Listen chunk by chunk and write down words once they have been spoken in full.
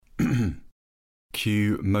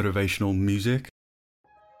Cue motivational music.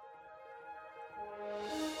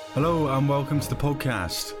 Hello and welcome to the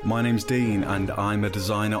podcast. My name's Dean and I'm a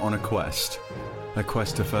designer on a quest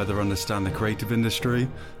to further understand the creative industry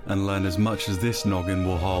and learn as much as this noggin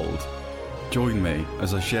will hold. Join me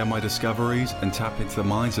as I share my discoveries and tap into the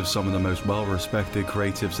minds of some of the most well-respected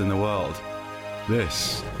creatives in the world.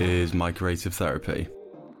 This is my creative therapy.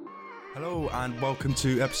 Hello and welcome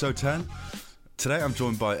to episode 10. Today I'm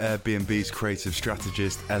joined by Airbnb's creative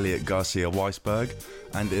strategist Eliot Weisberg,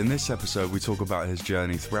 and in this episode we talk about his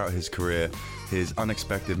journey throughout his career, his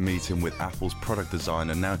unexpected meeting with Apple's product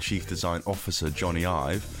designer, now Chief Design Officer Jony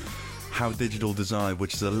Ive, how digital design,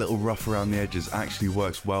 which is a little rough around the edges, actually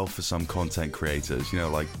works well for some content creators,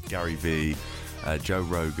 like Gary Vee, Joe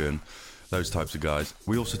Rogan, those types of guys.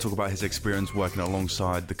 We also talk about his experience working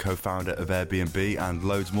alongside the co-founder of Airbnb and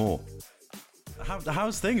loads more.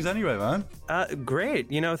 How's things anyway, man? Great.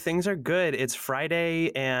 Things are good. It's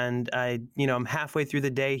Friday and I'm halfway through the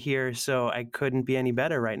day here, so I couldn't be any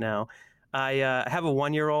better right now. I have a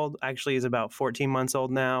 1-year-old, actually is about 14 months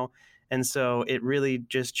old now. And so it really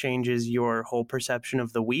just changes your whole perception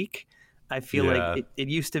of the week. I feel like it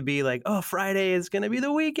used to be like, oh, Friday is going to be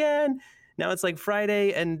the weekend. Now it's like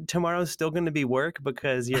Friday and tomorrow's still going to be work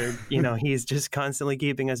because he's just constantly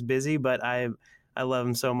keeping us busy. But I love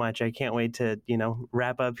him so much. I can't wait to,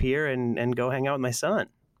 wrap up here and go hang out with my son.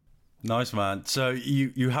 Nice, man. So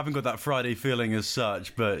you haven't got that Friday feeling as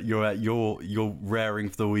such, but you're raring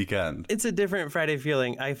for the weekend. It's a different Friday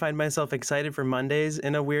feeling. I find myself excited for Mondays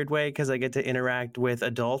in a weird way because I get to interact with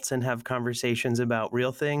adults and have conversations about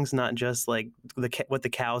real things, not just like what the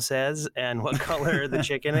cow says and what color the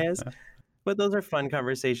chicken is. But those are fun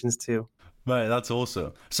conversations too. Mate, that's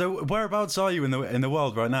awesome. So whereabouts are you in the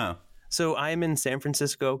world right now? So I'm in San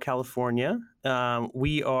Francisco, California.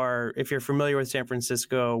 We are, if you're familiar with San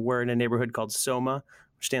Francisco, we're in a neighborhood called SoMa,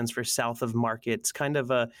 which stands for South of Market. It's kind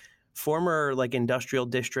of a former industrial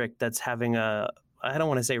district that's having I don't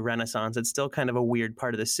want to say renaissance. It's still kind of a weird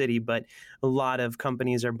part of the city, but a lot of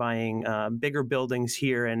companies are buying bigger buildings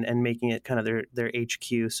here and making it kind of their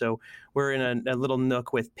HQ. So we're in a little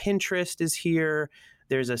nook with Pinterest is here.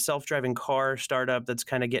 There's a self-driving car startup that's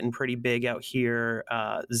kind of getting pretty big out here.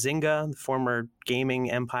 Zynga, the former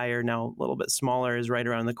gaming empire, now a little bit smaller, is right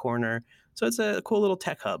around the corner. So it's a cool little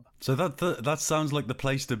tech hub. So that sounds like the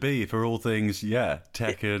place to be for all things,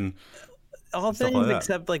 tech and all things like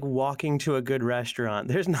except walking to a good restaurant.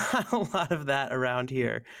 There's not a lot of that around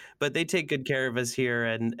here, but they take good care of us here.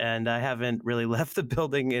 And I haven't really left the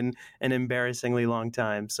building in an embarrassingly long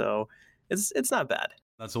time. So it's not bad.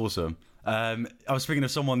 That's awesome. I was speaking to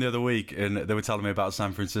someone the other week and they were telling me about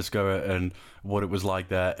San Francisco and what it was like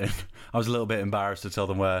there. And I was a little bit embarrassed to tell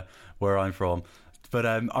them where I'm from. But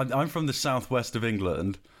I'm from the southwest of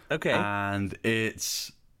England. Okay. And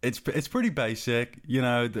it's pretty basic.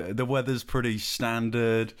 The weather's pretty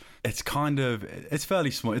standard. It's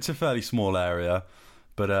fairly small. It's a fairly small area.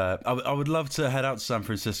 But I would love to head out to San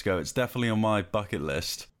Francisco. It's definitely on my bucket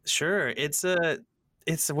list. Sure. It's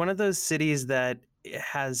one of those cities that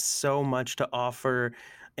has so much to offer,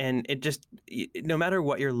 and it just, no matter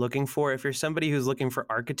what you're looking for, if you're somebody who's looking for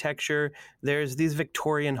architecture, there's these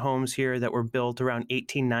Victorian homes here that were built around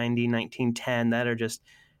 1890, 1910 that are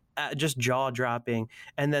just jaw-dropping.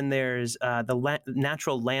 And then there's the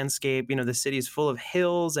natural landscape. The city's full of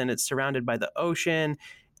hills and it's surrounded by the ocean.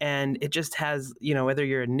 And it just has, whether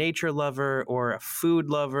you're a nature lover or a food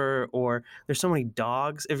lover, or there's so many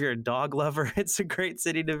dogs. If you're a dog lover, it's a great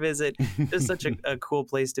city to visit. It's such a cool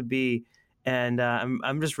place to be. And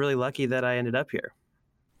I'm just really lucky that I ended up here.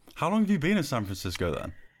 How long have you been in San Francisco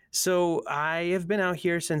then? So I have been out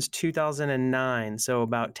here since 2009, so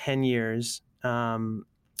about 10 years.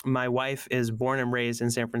 My wife is born and raised in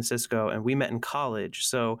San Francisco, and we met in college.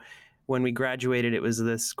 So when we graduated, it was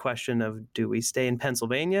this question of, do we stay in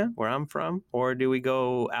Pennsylvania, where I'm from, or do we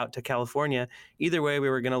go out to California? Either way, we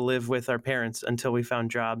were going to live with our parents until we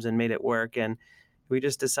found jobs and made it work. And we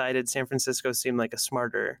just decided San Francisco seemed like a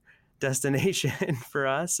smarter destination for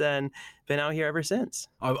us, and been out here ever since.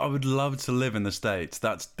 I would love to live in the States.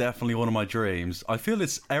 That's definitely one of my dreams. I feel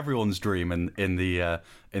it's everyone's dream in the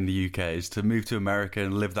UK is to move to America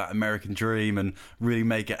and live that American dream and really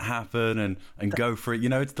make it happen and go for it.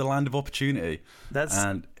 It's the land of opportunity.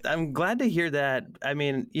 I'm glad to hear that. I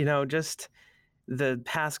mean, just the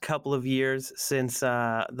past couple of years since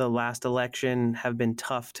the last election have been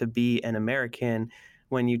tough to be an American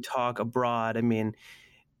when you talk abroad. I mean,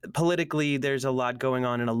 politically, there's a lot going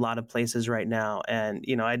on in a lot of places right now. And,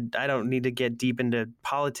 I don't need to get deep into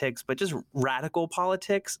politics, but just radical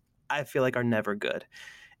politics, I feel like are never good.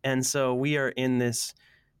 And so we are in this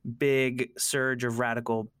big surge of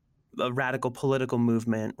radical political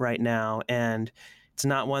movement right now, and it's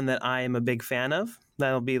not one that I am a big fan of.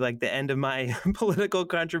 That'll be like the end of my political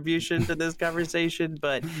contribution to this conversation.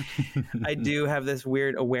 But I do have this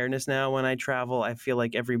weird awareness now when I travel. I feel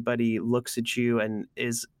like everybody looks at you and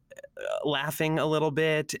is laughing a little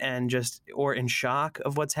bit and or in shock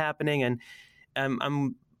of what's happening. And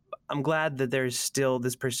I'm glad that there's still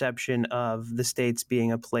this perception of the States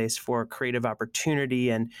being a place for creative opportunity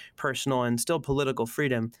and personal and still political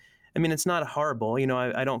freedom. I mean, it's not horrible.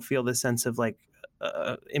 I don't feel the sense of like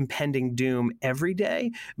impending doom every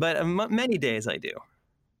day, but many days I do.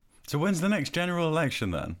 So when's the next general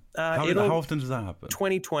election then? How often does that happen?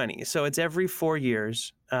 2020. So it's every 4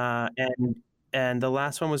 years. And the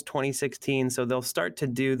last one was 2016. So they'll start to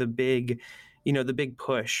do the big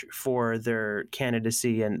push for their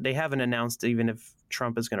candidacy. And they haven't announced even if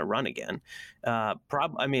Trump is going to run again.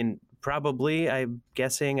 Probably, I'm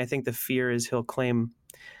guessing. I think the fear is he'll claim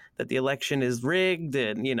that the election is rigged,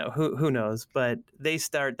 and who knows. But they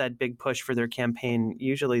start that big push for their campaign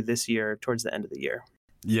usually this year, towards the end of the year.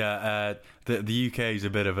 Yeah, the UK is a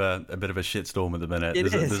bit of a shitstorm at the minute.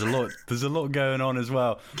 There's a lot going on as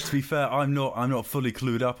well. To be fair, I'm not fully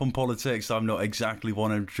clued up on politics. I'm not exactly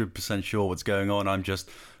 100% sure what's going on. I'm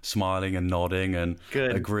just smiling and nodding and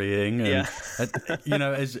agreeing. And,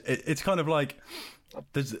 it's kind of like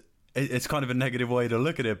it's kind of a negative way to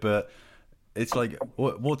look at it, but it's like,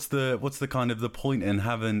 what's the kind of the point in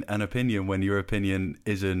having an opinion when your opinion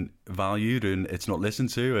isn't valued and it's not listened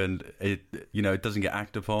to, and it doesn't get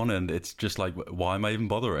acted upon, and it's just like, why am I even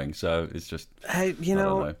bothering? So it's just, I don't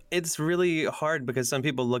know. It's really hard because some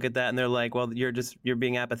people look at that and they're like, well, you're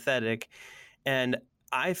being apathetic. And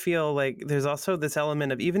I feel like there's also this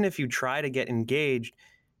element of, even if you try to get engaged,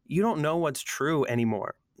 you don't know what's true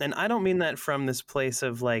anymore. And I don't mean that from this place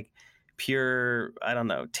of like pure, I don't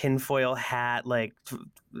know, tinfoil hat, like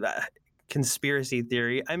conspiracy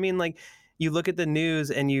theory. I mean, like, you look at the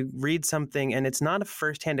news and you read something and it's not a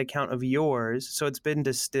firsthand account of yours. So it's been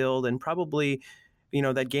distilled, and probably,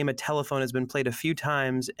 that game of telephone has been played a few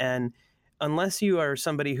times. And unless you are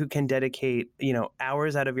somebody who can dedicate,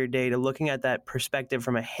 hours out of your day to looking at that perspective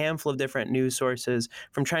from a handful of different news sources,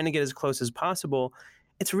 from trying to get as close as possible,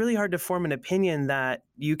 it's really hard to form an opinion that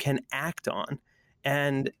you can act on.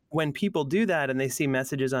 And when people do that and they see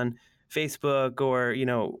messages on Facebook or,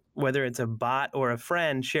 whether it's a bot or a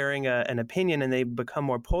friend sharing an opinion, and they become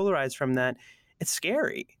more polarized from that, it's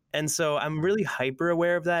scary. And so I'm really hyper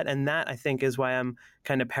aware of that. And that, I think, is why I'm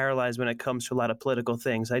kind of paralyzed when it comes to a lot of political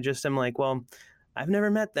things. I just am like, well, I've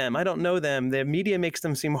never met them. I don't know them. The media makes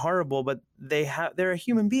them seem horrible, but they're a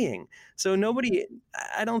human being. So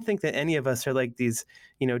I don't think that any of us are like these,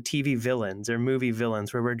 TV villains or movie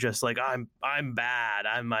villains where we're just like, I'm bad.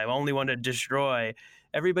 I'm only one to destroy.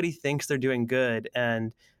 Everybody thinks they're doing good.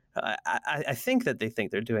 And I think that they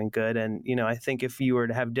think they're doing good. And, I think if you were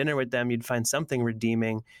to have dinner with them, you'd find something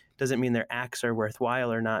redeeming. Doesn't mean their acts are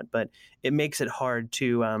worthwhile or not, but it makes it hard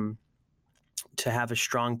to have a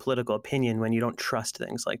strong political opinion when you don't trust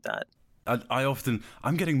things like that.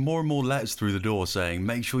 I'm getting more and more letters through the door saying,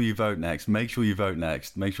 make sure you vote next, make sure you vote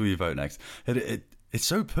next, make sure you vote next. It's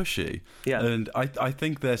so pushy. Yeah. And I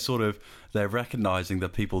think they're recognizing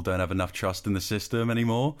that people don't have enough trust in the system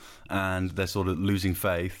anymore, and they're sort of losing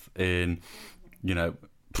faith in,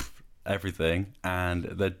 everything, and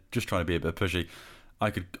they're just trying to be a bit pushy.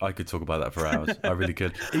 I could talk about that for hours. I really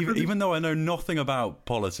could. Even though I know nothing about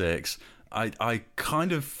politics, I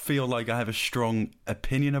kind of feel like I have a strong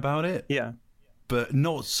opinion about it. Yeah. But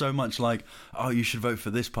not so much like, oh, you should vote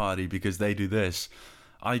for this party because they do this.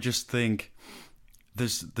 I just think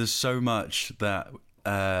there's so much that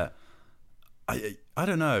I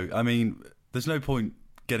don't know. I mean, there's no point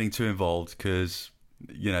getting too involved because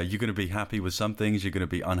you're going to be happy with some things, you're going to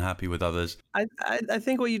be unhappy with others. I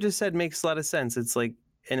think what you just said makes a lot of sense. It's like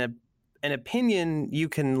an opinion you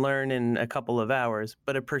can learn in a couple of hours,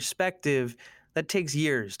 but a perspective that takes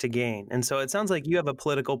years to gain. And so it sounds like you have a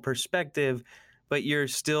political perspective, but you're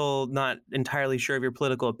still not entirely sure of your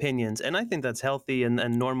political opinions. And I think that's healthy and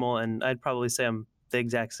normal. And I'd probably say I'm the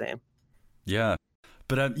exact same. Yeah.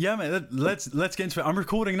 But yeah, man, let's get into it. I'm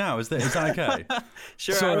recording now. Is that okay?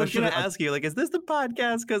 Sure. So I was going to ask you, like, is this the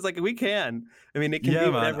podcast? Because we can. I mean, it can be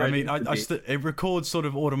whatever. I mean, it records sort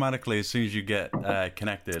of automatically as soon as you get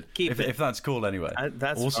connected. If that's cool, anyway.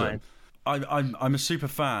 That's awesome. Fine. I'm a super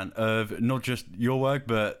fan of not just your work,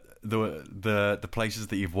 but the places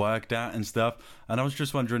that you've worked at and stuff. And I was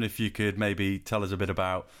just wondering if you could maybe tell us a bit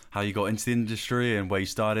about how you got into the industry and where you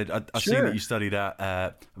started. I've seen that you studied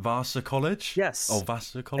at Vassar College. Yes. Oh,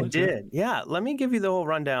 Vassar College. I did. Yeah. Let me give you the whole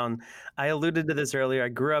rundown. I alluded to this earlier. I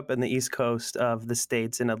grew up in the East Coast of the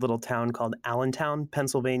States in a little town called Allentown,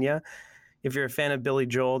 Pennsylvania. If you're a fan of Billy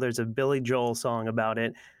Joel, there's a Billy Joel song about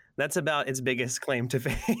it. That's about its biggest claim to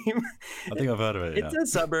fame. I think I've heard of it. It's a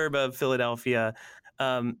suburb of Philadelphia.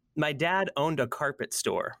 My dad owned a carpet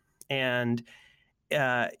store, and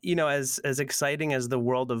as exciting as the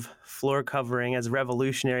world of floor covering, as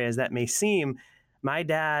revolutionary as that may seem, my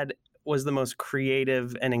dad was the most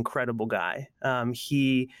creative and incredible guy.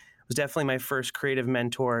 He was definitely my first creative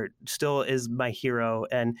mentor, still is my hero,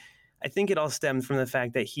 and I think it all stemmed from the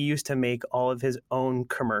fact that he used to make all of his own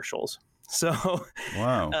commercials. So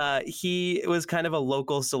wow. He was kind of a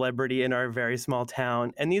local celebrity in our very small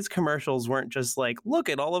town. And these commercials weren't just like, look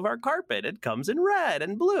at all of our carpet. It comes in red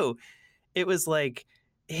and blue. It was like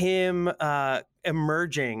him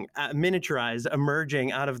miniaturized,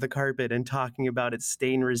 emerging out of the carpet and talking about its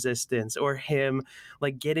stain resistance, or him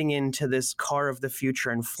like getting into this car of the future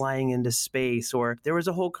and flying into space. Or there was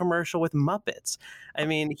a whole commercial with Muppets. I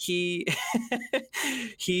mean, he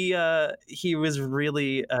was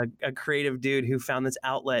really a creative dude who found this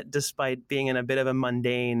outlet despite being in a bit of a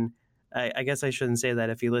mundane, I guess I shouldn't say that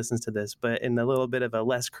if he listens to this, but in a little bit of a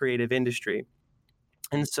less creative industry.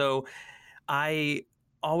 And so I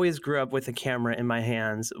always grew up with a camera in my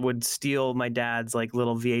hands, would steal my dad's like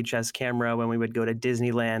little VHS camera when we would go to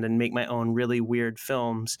Disneyland and make my own really weird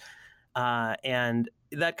films. And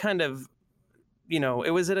that kind of,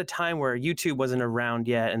 it was at a time where YouTube wasn't around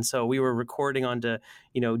yet. And so we were recording onto,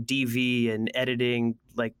 DV and editing,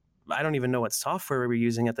 like, I don't even know what software we were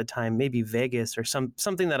using at the time, maybe Vegas or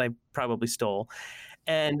something that I probably stole.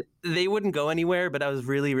 And they wouldn't go anywhere, but I was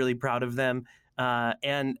really, really proud of them.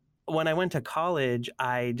 And when I went to college,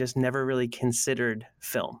 I just never really considered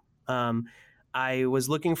film. I was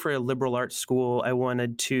looking for a liberal arts school. I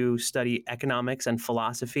wanted to study economics and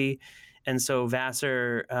philosophy. And so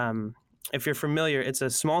Vassar, if you're familiar, it's a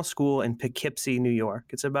small school in Poughkeepsie, New York.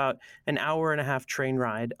 It's about an hour and a half train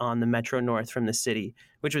ride on the Metro North from the city,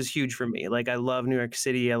 which was huge for me. Like, I love New York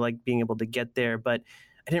City. I like being able to get there, but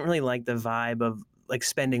I didn't really like the vibe of like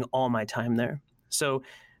spending all my time there. So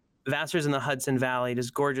Vassar's in the Hudson Valley,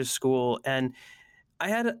 this gorgeous school. And I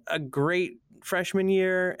had a great freshman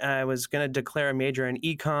year. I was going to declare a major in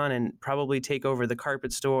econ and probably take over the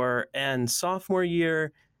carpet store. And sophomore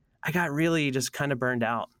year, I got really just kind of burned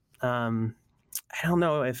out. I don't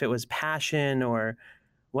know if it was passion or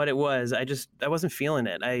what it was. I wasn't feeling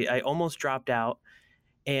it. I almost dropped out.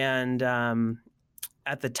 And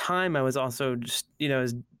at the time, I was also just, I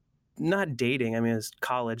was not dating. I mean, it was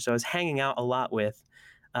college. So I was hanging out a lot with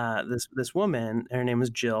this woman. Her name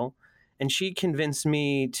was Jill, and she convinced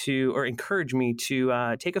me or encouraged me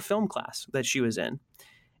to take a film class that she was in.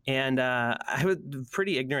 And I was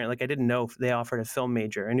pretty ignorant. Like, I didn't know if they offered a film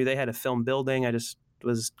major. I knew they had a film building. I just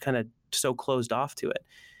was kind of so closed off to it.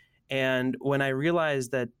 And when I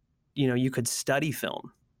realized that, you could study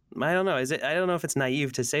film, I don't know. I don't know if it's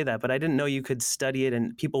naive to say that, but I didn't know you could study it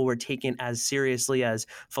and people were taking it as seriously as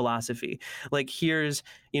philosophy. Like, here's,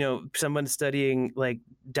 someone studying like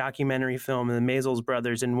documentary film and the Maisels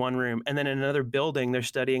brothers in one room, and then in another building, they're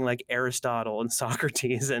studying like Aristotle and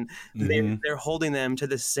Socrates, and they're holding them to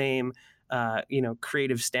the same,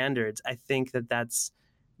 creative standards. I think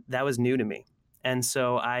that was new to me. And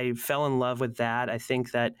so I fell in love with that. I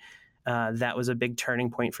think that that was a big turning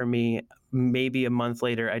point for me. Maybe a month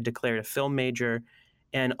later, I declared a film major,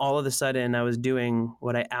 and all of a sudden I was doing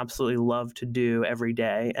what I absolutely love to do every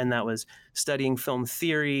day. And that was studying film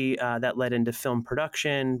theory that led into film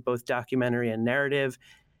production, both documentary and narrative,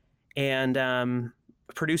 and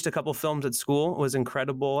produced a couple films at school. It was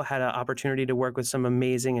incredible. Had an opportunity to work with some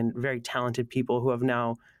amazing and very talented people who have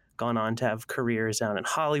now gone on to have careers down in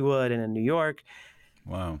Hollywood and in New York.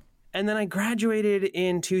 Wow. And then I graduated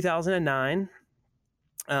in 2009,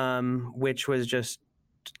 which was just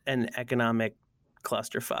an economic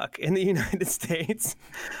clusterfuck in the United States.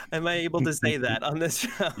 Am I able to say that on this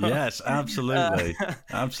show? Yes, absolutely.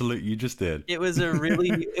 Absolutely. You just did. It was a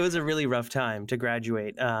really rough time to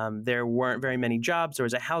graduate. There weren't very many jobs. There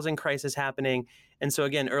was a housing crisis happening. And so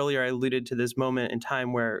again, earlier I alluded to this moment in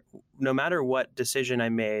time where no matter what decision I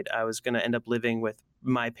made, I was going to end up living with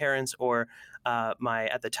my parents or my,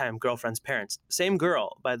 at the time, girlfriend's parents. Same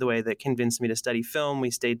girl, by the way, that convinced me to study film.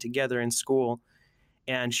 We stayed together in school,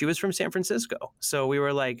 and she was from San Francisco. So we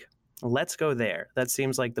were like, let's go there. That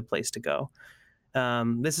seems like the place to go.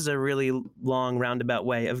 This is a really long roundabout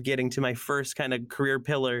way of getting to my first kind of career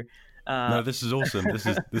pillar. No, this is awesome.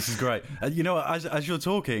 This is great. You know, as you're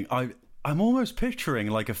talking, I'm almost picturing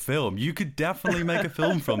like a film. You could definitely make a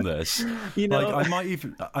film from this. You know, Like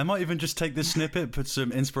I might even just take this snippet, put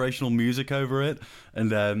some inspirational music over it,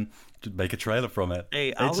 and just make a trailer from it.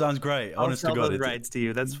 Hey, it sounds great. I'll Honest sell to God, those rights to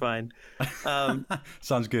you. That's fine.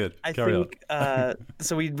 sounds good. I Carry think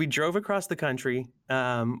so. We drove across the country,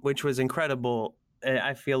 which was incredible.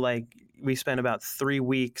 I feel like we spent about 3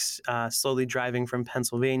 weeks slowly driving from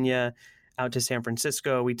Pennsylvania out to San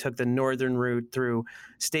Francisco. We took the northern route through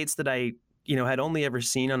states that I, had only ever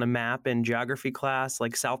seen on a map in geography class,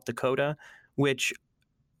 like South Dakota, which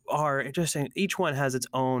are just, each one has its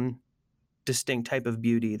own distinct type of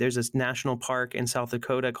beauty. There's this national park in South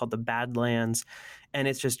Dakota called the Badlands, and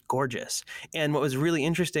it's just gorgeous. And what was really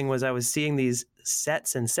interesting was I was seeing these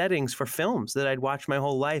sets and settings for films that I'd watched my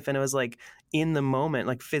whole life, and it was like in the moment,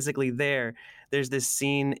 like physically there. There's this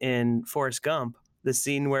scene in Forrest Gump, the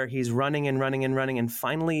scene where he's running and running and running and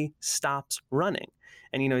finally stops running.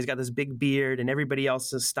 And, he's got this big beard and everybody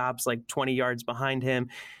else just stops like 20 yards behind him.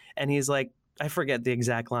 And he's like, I forget the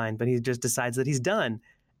exact line, but he just decides that he's done.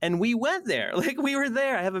 And we went there, like we were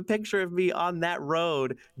there. I have a picture of me on that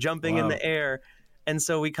road jumping in the air. And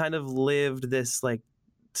so we kind of lived this like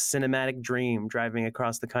cinematic dream driving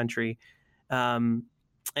across the country. And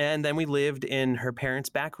then we lived in her parents'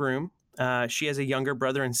 back room. She has a younger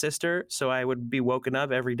brother and sister, so I would be woken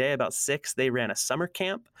up every day about 6. They ran a summer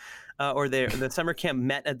camp, or the summer camp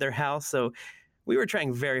met at their house. So we were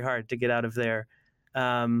trying very hard to get out of there.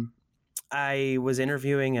 I was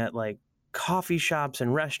interviewing at like coffee shops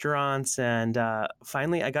and restaurants, and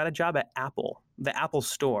finally I got a job at Apple, the Apple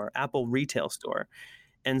store, Apple retail store.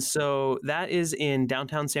 And so that is in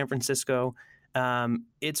downtown San Francisco.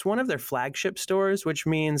 It's one of their flagship stores, which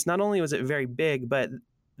means not only was it very big, but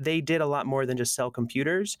they did a lot more than just sell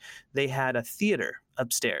computers. They had a theater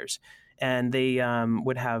upstairs, and they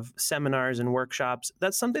would have seminars and workshops.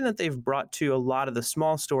 That's something that they've brought to a lot of the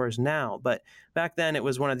small stores now. But back then, it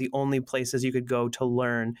was one of the only places you could go to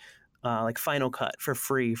learn like Final Cut for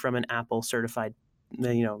free from an Apple certified,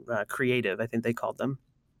 creative, I think they called them.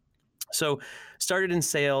 So started in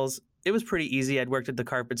sales. It was pretty easy. I'd worked at the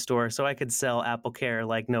carpet store, so I could sell Apple Care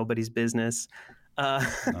like nobody's business.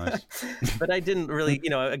 Nice. But I didn't really,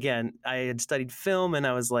 again, I had studied film and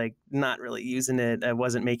I was like not really using it. I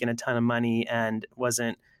wasn't making a ton of money and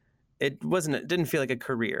it didn't feel like a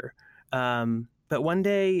career. But one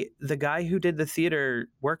day the guy who did the theater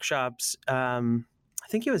workshops, I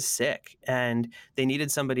think he was sick and they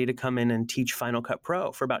needed somebody to come in and teach Final Cut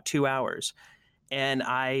Pro for about 2 hours. And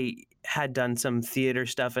I had done some theater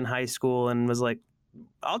stuff in high school and was like,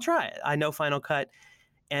 I'll try it. I know Final Cut.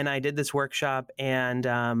 And I did this workshop, and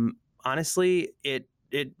honestly, it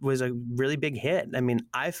was a really big hit. I mean,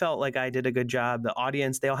 I felt like I did a good job. The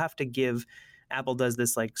audience, they'll have to give, Apple does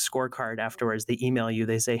this like scorecard afterwards. They email you.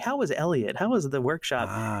 They say, how was Eliot? How was the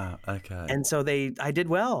workshop? Okay. And so I did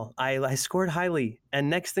well. I scored highly. And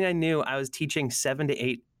next thing I knew, I was teaching 7 to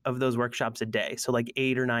 8 of those workshops a day. So like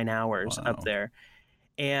 8 or 9 hours up there.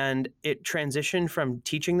 And it transitioned from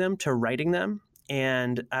teaching them to writing them.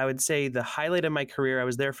 And I would say the highlight of my career, I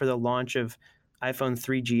was there for the launch of iPhone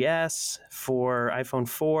 3GS, for iPhone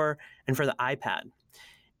 4, and for the iPad.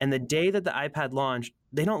 And the day that the iPad launched,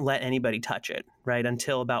 they don't let anybody touch it, right?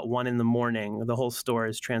 Until about 1 a.m, the whole store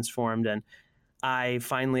is transformed. And I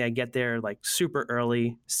get there like super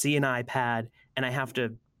early, see an iPad, and I have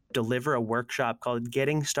to deliver a workshop called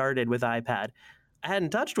Getting Started with iPad. I hadn't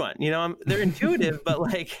touched one, they're intuitive, but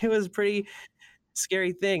like it was a pretty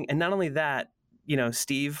scary thing. And not only that,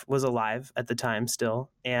 Steve was alive at the time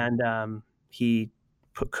still, and he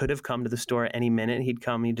could have come to the store at any minute. He'd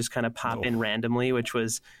just kind of pop in randomly, which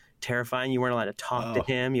was terrifying. You weren't allowed to talk to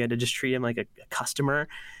him. You had to just treat him like a customer.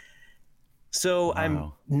 So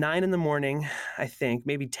I'm 9 a.m, I think,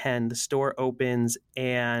 maybe 10. The store opens,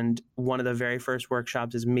 and one of the very first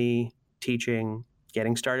workshops is me teaching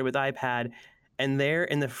Getting Started with iPad. And there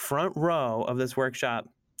in the front row of this workshop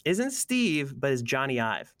isn't Steve, but is Jony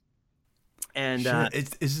Ive. And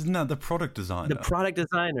isn't that the product designer? The product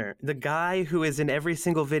designer, the guy who is in every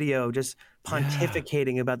single video just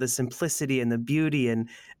pontificating about the simplicity and the beauty, and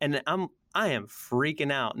I am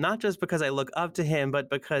freaking out, not just because I look up to him, but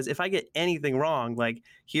because if I get anything wrong, like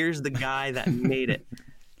here's the guy that made it.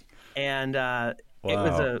 And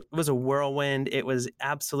it was a whirlwind. It was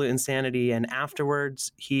absolute insanity. And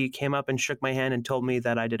afterwards, he came up and shook my hand and told me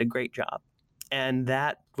that I did a great job. And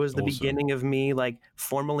that was the beginning of me like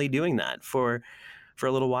formally doing that for a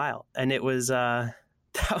little while. And it was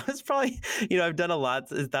That was probably, I've done a lot.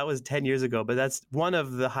 That was 10 years ago, but that's one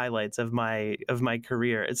of the highlights of my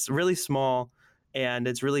career. It's really small and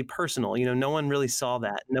it's really personal. No one really saw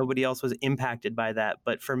that. Nobody else was impacted by that.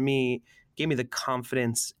 But for me, it gave me the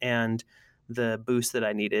confidence and the boost that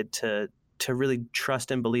I needed to really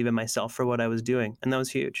trust and believe in myself for what I was doing. And that was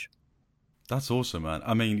huge. That's awesome, man.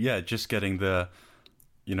 I mean, yeah, just getting the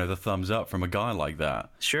thumbs up from a guy like that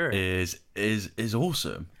Sure. is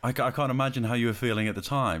awesome. I can't imagine how you were feeling at the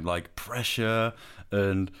time, like pressure,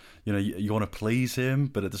 and you want to please him,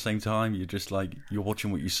 but at the same time you're just like, you're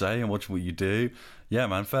watching what you say and watching what you do. Yeah,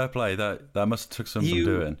 man, fair play. That must have took some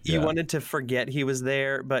doing. You Yeah. wanted to forget he was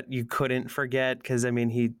there, but you couldn't forget because I mean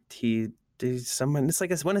he's someone. It's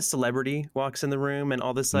like when a celebrity walks in the room and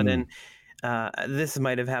all of a sudden, this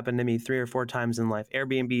might have happened to me 3 or 4 times in life.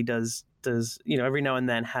 Airbnb does every now and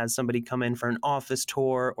then has somebody come in for an office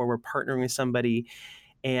tour, or we're partnering with somebody,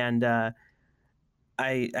 and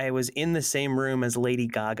I was in the same room as Lady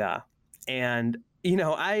Gaga, and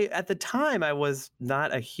I at the time I was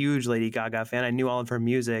not a huge Lady Gaga fan. I knew all of her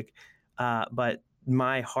music, but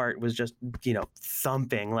my heart was just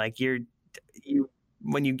thumping. Like you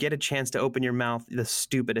when you get a chance to open your mouth, the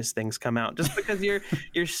stupidest things come out just because you're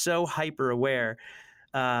so hyper aware.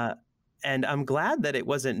 And I'm glad that it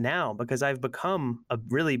wasn't now, because I've become a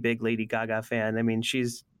really big Lady Gaga fan. I mean,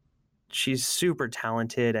 she's super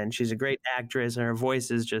talented and she's a great actress and her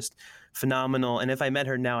voice is just phenomenal. And if I met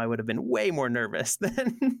her now, I would have been way more nervous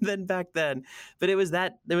than back then. But there was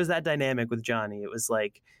that dynamic with Jony. It was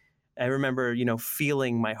like, I remember,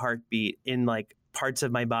 feeling my heartbeat in like parts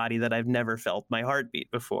of my body that I've never felt my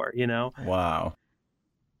heartbeat before, Wow.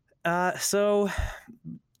 So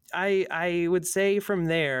I would say from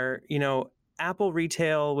there, Apple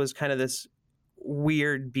retail was kind of this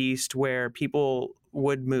weird beast where people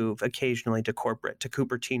would move occasionally to corporate, to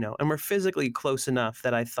Cupertino, and we're physically close enough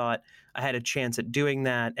that I thought I had a chance at doing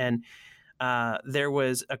that. And there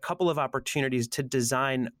was a couple of opportunities to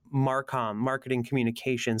design Marcom, marketing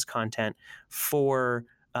communications content, for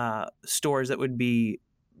stores that would be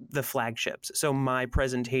the flagships. So my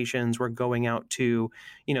presentations were going out to,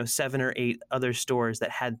 7 or 8 other stores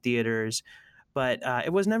that had theaters, but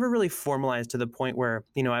it was never really formalized to the point where,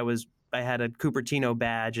 I had a Cupertino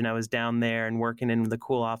badge and I was down there and working in the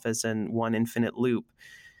cool office and one infinite loop.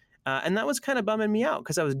 And that was kind of bumming me out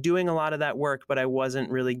because I was doing a lot of that work, but I wasn't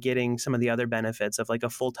really getting some of the other benefits of like a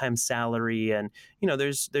full-time salary. And,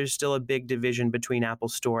 there's still a big division between Apple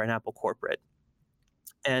Store and Apple Corporate.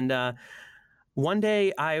 And one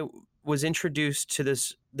day I was introduced to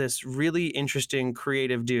this really interesting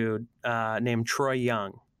creative dude named Troy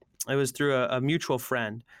Young. It was through a mutual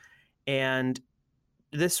friend. And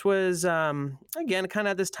this was, again, kind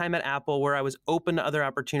of at this time at Apple where I was open to other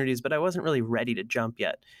opportunities, but I wasn't really ready to jump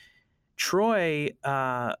yet. Troy,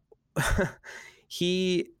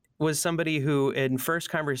 he was somebody who in first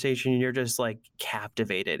conversation, you're just like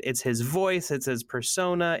captivated. It's his voice, it's his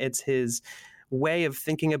persona, it's his way of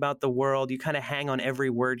thinking about the world. You kind of hang on every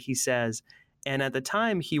word he says. And at the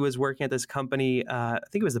time he was working at this company, I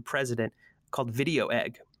think it was the president, called Video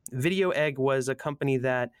Egg. Video Egg was a company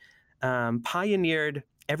that pioneered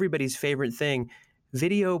everybody's favorite thing,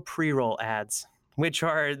 video pre-roll ads, which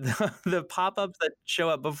are the pop-ups that show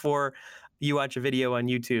up before you watch a video on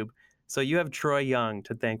YouTube. So you have Troy Young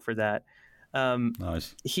to thank for that.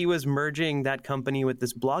 Nice. He was merging that company with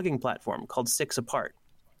this blogging platform called 6 Apart.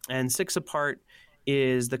 And 6 Apart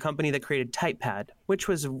is the company that created Typepad, which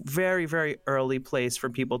was a very, very early place for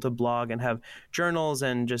people to blog and have journals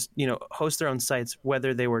and just, host their own sites,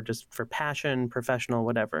 whether they were just for passion, professional,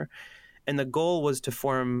 whatever. And the goal was to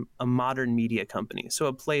form a modern media company. So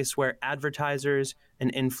a place where advertisers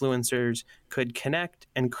and influencers could connect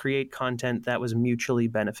and create content that was mutually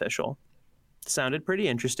beneficial. Sounded pretty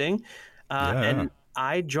interesting. And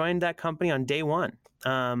I joined that company on day one.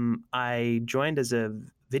 I joined as a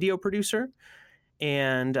video producer,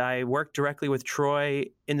 and I worked directly with Troy.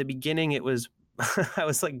 In the beginning, it was I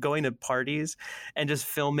was like going to parties and just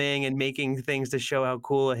filming and making things to show how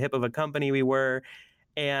cool a hip of a company we were.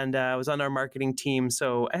 And I was on our marketing team.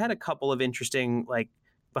 So I had a couple of interesting like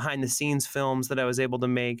behind the scenes films that I was able to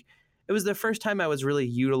make. It was the first time I was really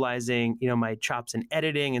utilizing, my chops in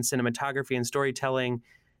editing and cinematography and storytelling.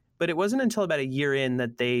 But it wasn't until about a year in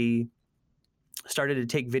that they started to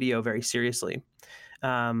take video very seriously.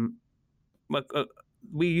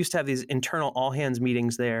 We used to have these internal all hands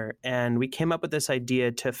meetings there, and we came up with this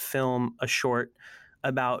idea to film a short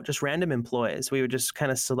about just random employees. We would just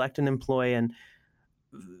kind of select an employee and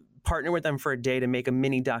partner with them for a day to make a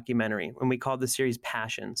mini documentary, and we called the series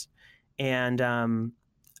Passions. And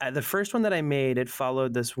the first one that I made, it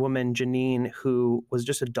followed this woman, Janine, who was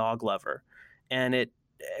just a dog lover. And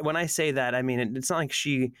when I say that, I mean, it's not like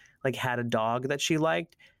she like had a dog that she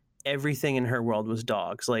liked. Everything in her world was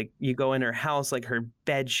dogs. Like you go in her house, like her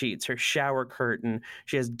bed sheets, her shower curtain,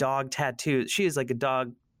 she has dog tattoos. She is like a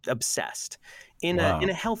dog obsessed in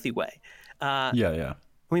a healthy way. Yeah.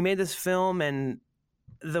 We made this film, and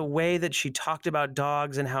the way that she talked about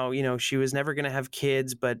dogs and how, she was never going to have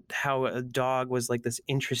kids, but how a dog was like this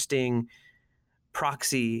interesting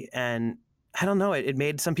proxy. And I don't know, it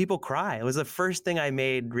made some people cry. It was the first thing I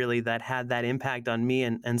made really that had that impact on me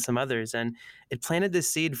and some others. And it planted this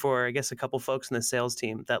seed for, I guess, a couple folks in the sales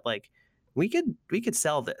team that like, we could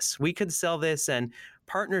sell this. We could sell this and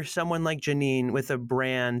partner someone like Janine with a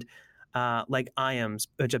brand like Iams,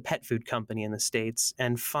 which is a pet food company in the States,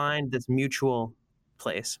 and find this mutual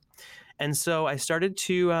place. And so I started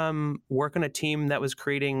to work on a team that was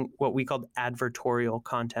creating what we called advertorial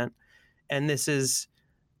content. And this is,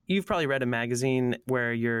 you've probably read a magazine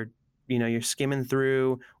where you're skimming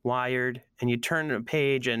through Wired and you turn a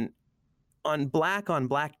page, and on black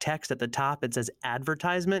text at the top, it says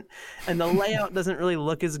advertisement, and the layout doesn't really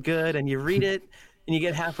look as good. And you read it and you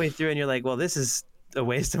get halfway through and you're like, well, this is a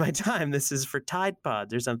waste of my time. This is for Tide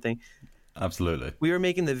Pods or something. Absolutely. We were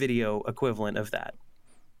making the video equivalent of that.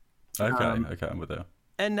 Okay, I'm with you.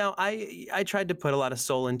 And now I tried to put a lot of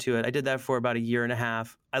soul into it. I did that for about a year and a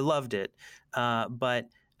half. I loved it. But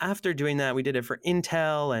after doing that, we did it for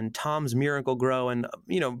Intel and Tom's Miracle Grow and,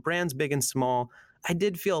 brands big and small. I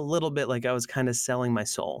did feel a little bit like I was kind of selling my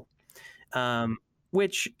soul,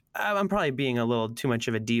 which I'm probably being a little too much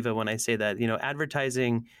of a diva when I say that.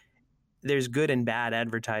 Advertising, there's good and bad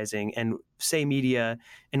advertising, and Say Media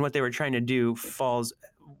and what they were trying to do falls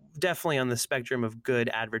definitely on the spectrum of good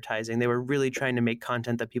advertising. They were really trying to make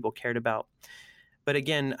content that people cared about. But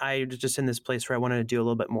again, I was just in this place where I wanted to do a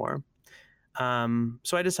little bit more.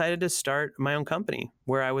 So I decided to start my own company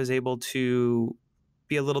where I was able to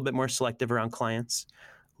be a little bit more selective around clients.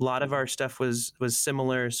 A lot of our stuff was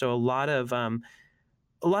similar. So a lot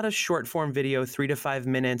of short form video, 3 to 5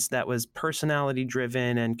 minutes, that was personality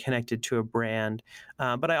driven and connected to a brand.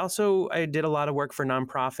 But I did a lot of work for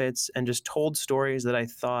nonprofits and just told stories that I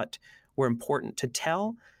thought were important to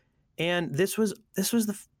tell. And this was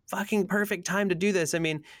the fucking perfect time to do this. I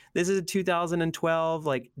mean, this is 2012,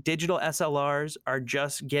 like digital SLRs are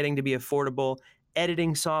just getting to be affordable.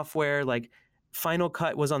 Editing software like Final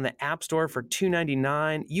Cut was on the App Store for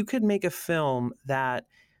 $2.99. You could make a film that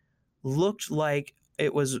looked like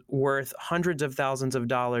it was worth hundreds of thousands of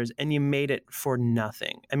dollars, and you made it for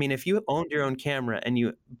nothing. I mean, if you owned your own camera and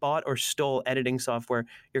you bought or stole editing software,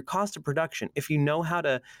 your cost of production, if you know how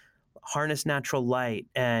to harness natural light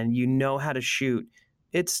and you know how to shoot,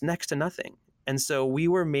 it's next to nothing. And so we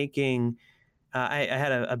were making, I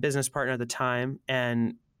had a business partner at the time,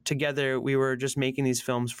 and together we were just making these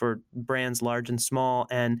films for brands large and small.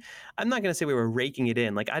 And I'm not going to say we were raking it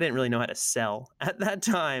in. Like, I didn't really know how to sell at that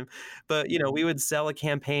time, but we would sell a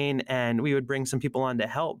campaign and we would bring some people on to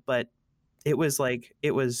help. But it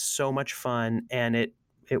was so much fun, and it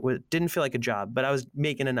didn't feel like a job, but I was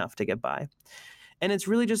making enough to get by. And it's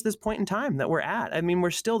really just this point in time that we're at. I mean,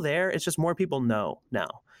 we're still there. It's just more people know now.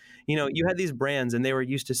 You had these brands and they were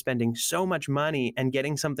used to spending so much money and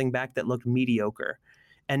getting something back that looked mediocre.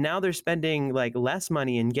 And now they're spending like less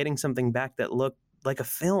money and getting something back that looked like a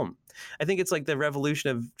film. I think it's like the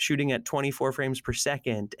revolution of shooting at 24 frames per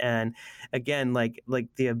second. And again, like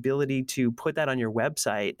the ability to put that on your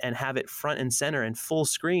website and have it front and center and full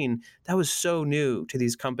screen. That was so new to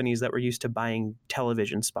these companies that were used to buying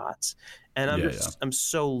television spots. And I'm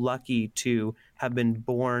so lucky to have been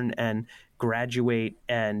born and graduate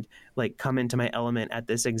and like come into my element at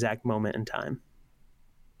this exact moment in time.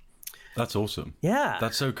 That's awesome. Yeah.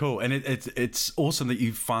 That's so cool. And it's awesome that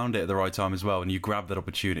you found it at the right time as well, and you grabbed that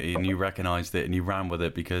opportunity and you recognized it and you ran with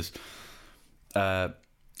it, because I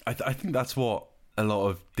think that's what a lot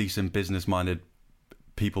of decent business-minded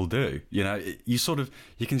people do. You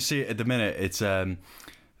can see it at the minute. It's I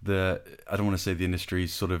don't want to say the industry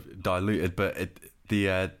is sort of diluted, but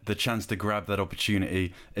the chance to grab that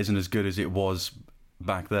opportunity isn't as good as it was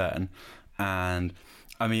back then. And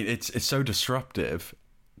I mean, it's so disruptive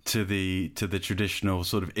to the traditional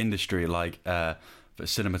sort of industry, like for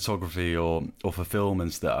cinematography or for film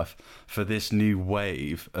and stuff, for this new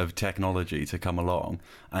wave of technology to come along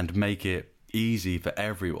and make it easy for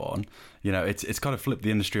everyone. It's kind of flipped the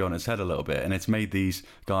industry on its head a little bit, and it's made these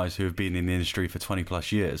guys who have been in the industry for 20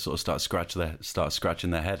 plus years sort of start scratching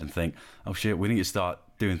their head and think, oh shit, we need to start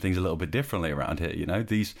doing things a little bit differently around here.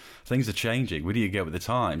 These things are changing. We need to get with the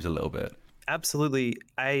times a little bit. Absolutely.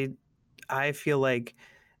 I feel like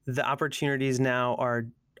the opportunities now are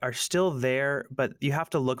still there, but you have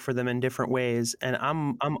to look for them in different ways. And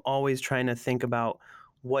I'm always trying to think about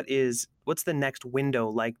what's the next window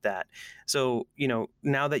like that. So,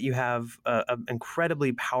 now that you have an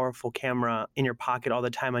incredibly powerful camera in your pocket all the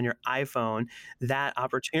time on your iPhone, that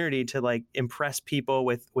opportunity to like impress people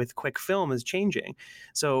with quick film is changing.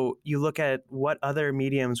 So you look at what other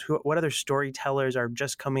mediums, what other storytellers are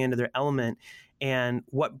just coming into their element, and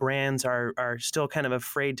what brands are still kind of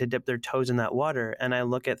afraid to dip their toes in that water. And I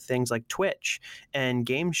look at things like Twitch and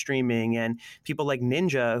game streaming and people like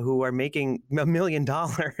Ninja who are making $1 million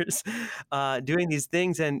doing these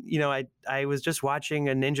things. And I was just watching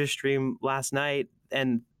a Ninja stream last night,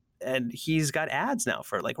 and he's got ads now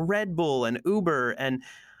for like Red Bull and Uber and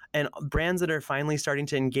brands that are finally starting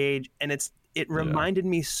to engage. And it reminded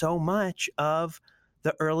me so much of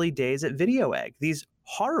the early days at Video Egg. These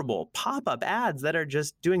horrible pop-up ads that are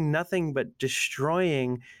just doing nothing but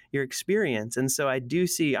destroying your experience. And so I do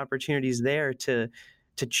see opportunities there to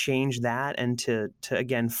change that, and to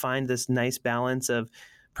again find this nice balance of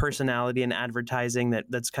personality and advertising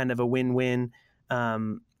that's kind of a win-win.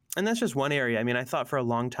 And that's just one area. I mean, I thought for a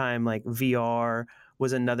long time like VR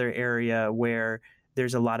was another area where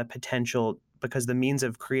there's a lot of potential, because the means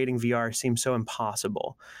of creating VR seems so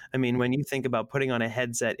impossible. I mean, when you think about putting on a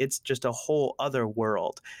headset, it's just a whole other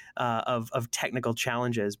world of technical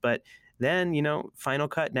challenges. But then, Final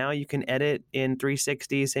Cut, now you can edit in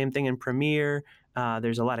 360, same thing in Premiere.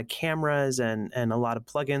 There's a lot of cameras and a lot of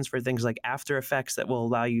plugins for things like After Effects that will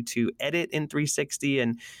allow you to edit in 360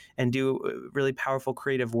 and do really powerful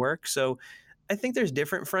creative work. So I think there's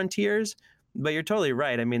different frontiers, but you're totally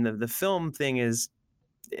right. I mean, the film thing is,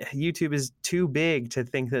 YouTube is too big to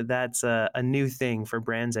think that that's a new thing for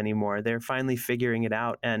brands anymore. They're finally figuring it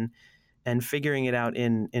out and figuring it out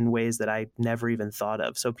in ways that I never even thought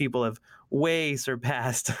of. So people have way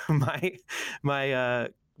surpassed my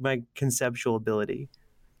conceptual ability.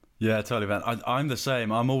 Yeah, totally, man. I'm the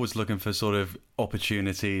same. I'm always looking for sort of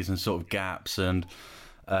opportunities and sort of gaps, and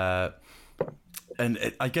I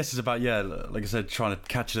guess it's about, like I said, trying to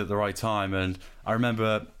catch it at the right time. And I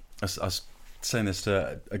remember I was saying this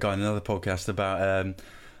to a guy in another podcast about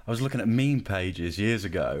I was looking at meme pages years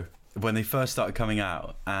ago when they first started coming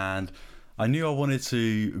out, and I knew I wanted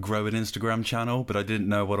to grow an Instagram channel, but I didn't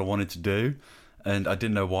know what I wanted to do, and I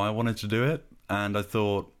didn't know why I wanted to do it. And I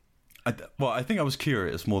thought, I think I was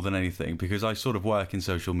curious more than anything, because I sort of work in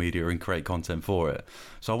social media and create content for it.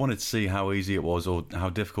 So I wanted to see how easy it was or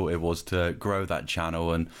how difficult it was to grow that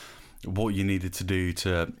channel, and what you needed to do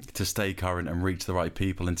to stay current and reach the right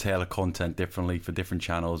people and tailor content differently for different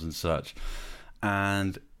channels and such.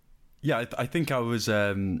 And I think I was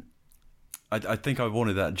I think I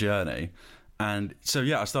wanted that journey. And so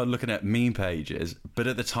I started looking at meme pages, but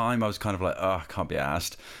at the time I was kind of like, I can't be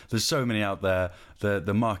asked. There's so many out there.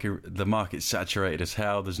 The market's saturated as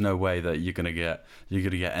hell. There's no way that you're gonna get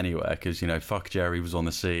anywhere, because fuck Jerry was on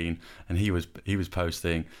the scene and he was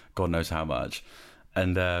posting God knows how much.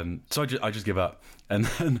 And so I just give up. And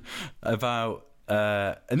then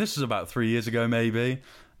and this was about 3 years ago maybe,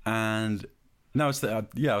 and now I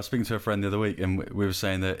was speaking to a friend the other week, and we were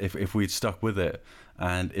saying that if we'd stuck with it,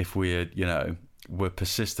 and if we had were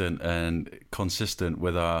persistent and consistent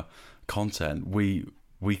with our content, we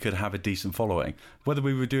could have a decent following. Whether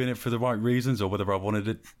we were doing it for the right reasons or whether I wanted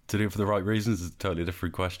it to do it for the right reasons is a totally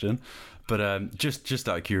different question. But just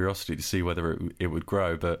out of curiosity to see whether it would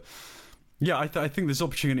grow. But yeah, I think there's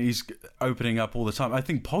opportunities opening up all the time. I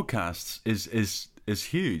think podcasts is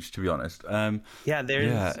huge, to be honest.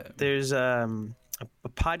 There's a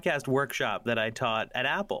podcast workshop that I taught at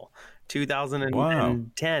Apple, 2010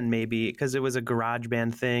 Wow. maybe, because it was a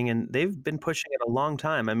GarageBand thing, and they've been pushing it a long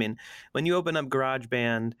time. I mean, when you open up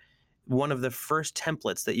GarageBand, one of the first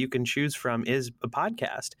templates that you can choose from is a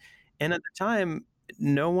podcast. And at the time,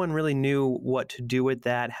 no one really knew what to do with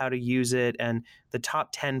that, how to use it. And the top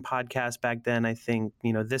 10 podcasts back then, I think,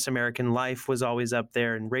 This American Life was always up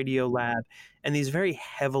there, and Radio Lab, and these very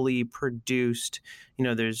heavily produced,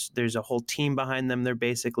 there's a whole team behind them. They're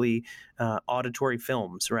basically auditory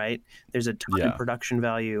films, right? There's a ton of production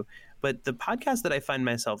value. But the podcasts that I find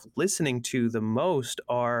myself listening to the most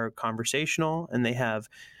are conversational, and they have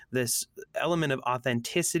this element of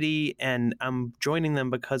authenticity, and I'm joining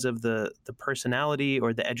them because of the personality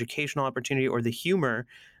or the educational opportunity or the humor,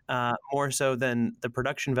 more so than the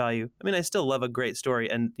production value. I mean, I still love a great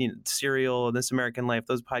story, and Serial and This American Life,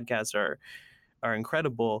 those podcasts are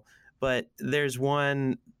incredible. But there's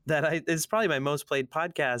one that is probably my most played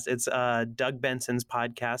podcast. It's Doug Benson's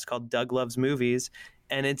podcast called Doug Loves Movies,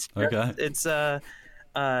 and it's a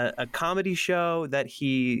comedy show that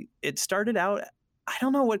it started out. I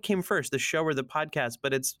don't know what came first, the show or the podcast,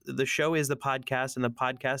 but the show is the podcast and the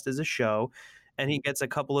podcast is a show. And he gets a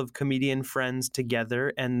couple of comedian friends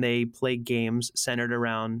together and they play games centered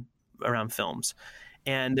around films.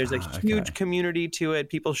 And there's a huge community to it.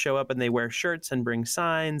 People show up and they wear shirts and bring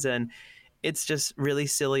signs, and it's just really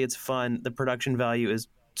silly. It's fun. The production value is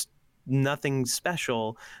nothing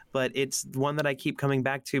special, but it's one that I keep coming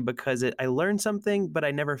back to because I learned something, but I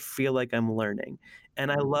never feel like I'm learning.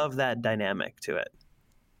 And I love that dynamic to it.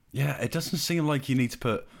 Yeah, it doesn't seem like you need to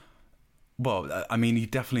put... Well, I mean, you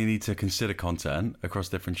definitely need to consider content across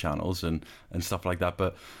different channels and stuff like that,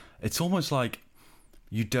 but it's almost like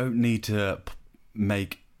you don't need to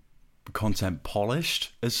make content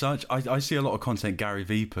polished as such. I see a lot of content Gary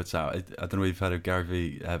Vee puts out. I don't know if you've heard of Gary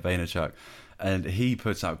Vee Vaynerchuk, and he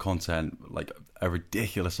puts out content like a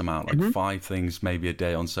ridiculous amount, like 5 things maybe a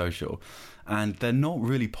day on social, and they're not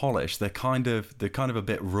really polished. They're kind of a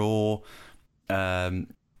bit raw,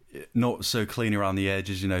 not so clean around the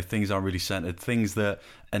edges. Things aren't really centered. Things that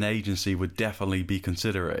an agency would definitely be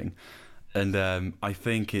considering, and I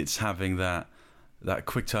think it's having that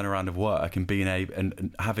quick turnaround of work and being able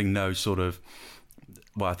and having no sort of,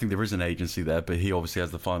 well, I think there is an agency there, but he obviously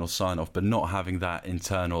has the final sign off, but not having that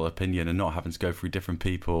internal opinion and not having to go through different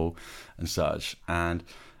people and such. And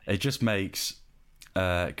it just makes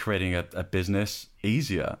creating a business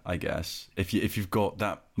easier, I guess, if you've got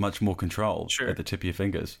that much more control at the tip of your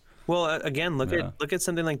fingers. Well, again, look at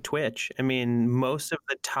something like Twitch. I mean, most of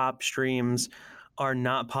the top streams are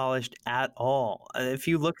not polished at all. If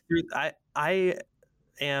you look through,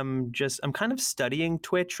 I'm kind of studying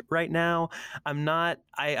Twitch right now.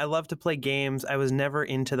 I love to play games. I was never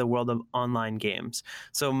into the world of online games.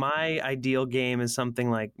 So my ideal game is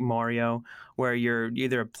something like Mario, where you're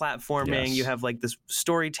either platforming, you have like this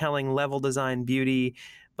storytelling, level design, beauty,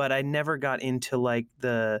 but I never got into like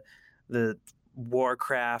the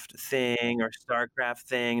Warcraft thing or Starcraft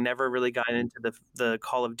thing, never really got into the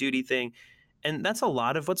Call of Duty thing. And that's a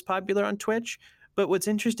lot of what's popular on Twitch. But what's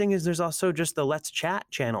interesting is there's also just the Let's Chat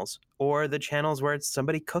channels, or the channels where it's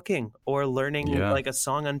somebody cooking or learning like a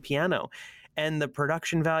song on piano. And the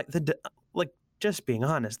production value, just being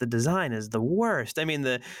honest, the design is the worst. I mean,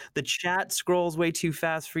 the chat scrolls way too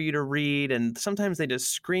fast for you to read, and sometimes they just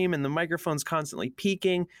scream and the microphone's constantly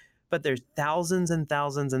peaking. But there's thousands and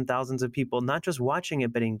thousands and thousands of people not just watching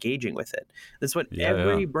it, but engaging with it. That's what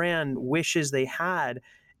every brand wishes they had.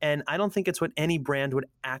 And I don't think it's what any brand would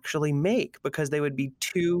actually make, because they would be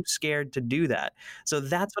too scared to do that. So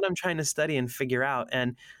that's what I'm trying to study and figure out.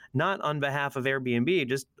 And not on behalf of Airbnb,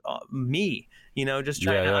 just me, just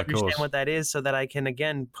trying to understand what that is, so that I can,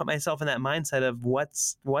 again, put myself in that mindset of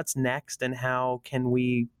what's next and how can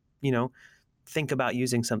we, think about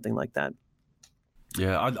using something like that.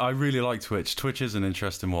 Yeah, I really like Twitch. Twitch is an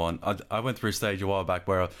interesting one. I went through a stage a while back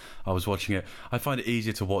where I was watching it. I find it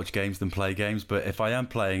easier to watch games than play games, but if I am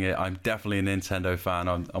playing it, I'm definitely a Nintendo fan.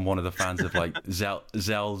 I'm one of the fans of like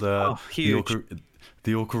Zelda, huge.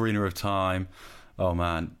 the Ocarina of Time. Oh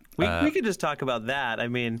man, we could just talk about that. I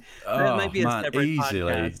mean, that might be a separate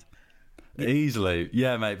podcast. Easily,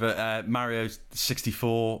 yeah, mate. But Mario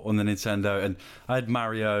 64 on the Nintendo, and I had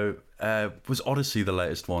Mario. Was Odyssey the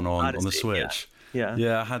latest one on the Switch?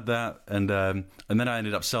 Yeah, I had that, and then I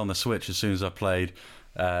ended up selling the Switch as soon as I played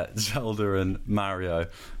Zelda and Mario.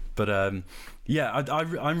 But I'm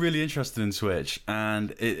really interested in Twitch,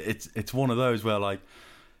 and it's one of those where like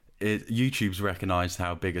YouTube's recognized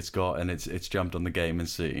how big it's got, and it's jumped on the gaming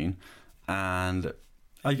scene, and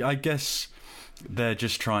I guess they're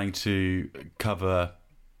just trying to cover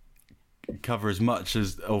as much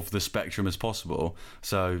of the spectrum as possible.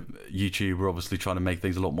 So YouTube are obviously trying to make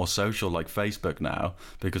things a lot more social, like Facebook now,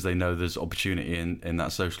 because they know there's opportunity in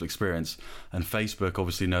that social experience. And Facebook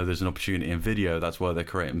obviously know there's an opportunity in video. That's why they're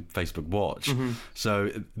creating Facebook Watch. So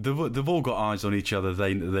they've all got eyes on each other.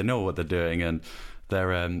 They know what they're doing, and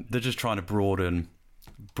they're just trying to broaden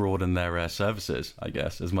their services, I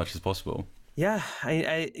guess, as much as possible. Yeah,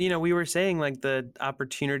 I we were saying like the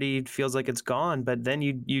opportunity feels like it's gone, but then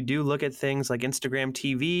you do look at things like Instagram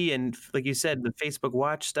TV and, like you said, the Facebook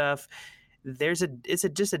Watch stuff. It's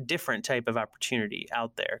just a different type of opportunity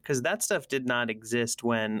out there, because that stuff did not exist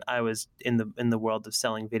when I was in the world of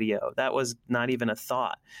selling video. That was not even a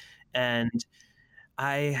thought, and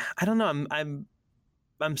I don't know.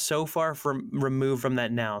 I'm so far removed from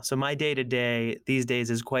that now. So my day to day these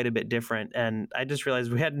days is quite a bit different, and I just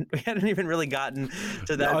realized we hadn't even really gotten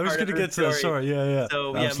to that. I was going to get to that. Sorry, yeah.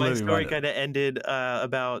 So absolutely, my story kind of ended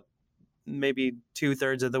about maybe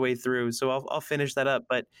 2/3 of the way through, so I'll finish that up.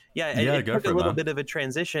 But yeah, Yeah, it go took for a it, little man. bit of a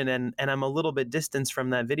transition, and I'm a little bit distanced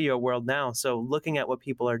from that video world now. So looking at what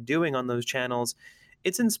people are doing on those channels,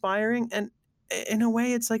 it's inspiring, and in a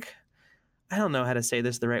way, it's like, I don't know how to say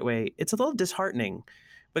this the right way. It's a little disheartening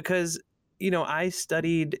because, I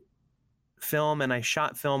studied film and I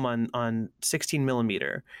shot film on 16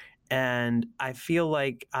 millimeter. And I feel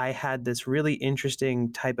like I had this really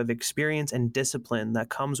interesting type of experience and discipline that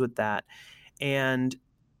comes with that. And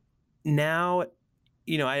now,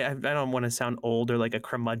 I don't want to sound old or like a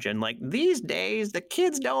curmudgeon. Like these days, the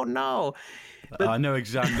kids don't know. But I know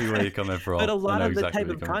exactly where you're coming but from. a I lot know of the exactly type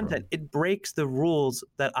where you're of coming content, from. it breaks the rules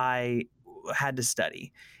that I had to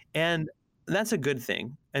study. And that's a good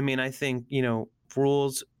thing. I mean, I think,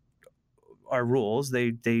 rules are rules.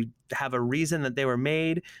 They have a reason that they were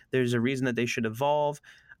made. There's a reason that they should evolve.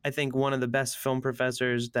 I think one of the best film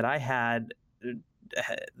professors that I had,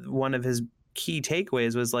 one of his key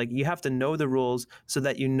takeaways was like, you have to know the rules so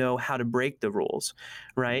that you know how to break the rules,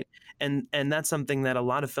 right? And that's something that a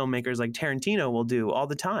lot of filmmakers like Tarantino will do all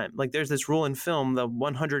the time. Like there's this rule in film, the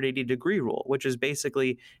 180-degree rule, which is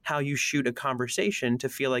basically how you shoot a conversation to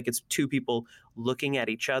feel like it's two people looking at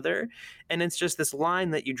each other. And it's just this line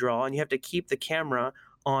that you draw, and you have to keep the camera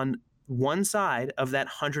on one side of that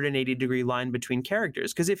 180-degree line between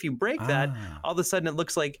characters. Because if you break that, Ah, all of a sudden it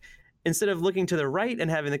looks like, instead of looking to the right and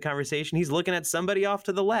having the conversation, he's looking at somebody off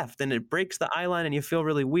to the left, and it breaks the eye line and you feel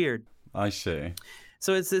really weird. I see.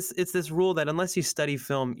 So it's this rule that unless you study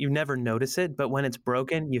film, you never notice it, but when it's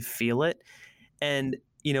broken, you feel it. And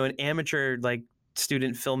an amateur like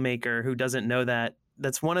student filmmaker who doesn't know that,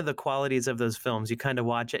 that's one of the qualities of those films. You kind of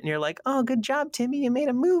watch it and you're like, "Oh, good job, Timmy, you made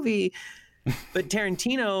a movie." But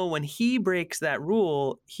Tarantino, when he breaks that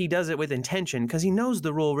rule, he does it with intention because he knows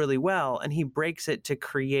the rule really well, and he breaks it to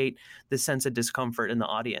create the sense of discomfort in the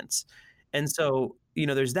audience. And so,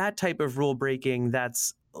 there's that type of rule breaking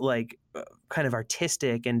that's like kind of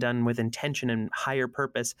artistic and done with intention and higher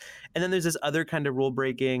purpose. And then there's this other kind of rule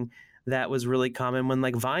breaking that was really common when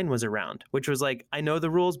like Vine was around, which was like, I know the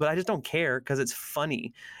rules, but I just don't care because it's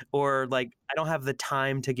funny. Or like, I don't have the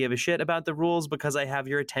time to give a shit about the rules because I have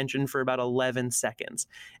your attention for about 11 seconds.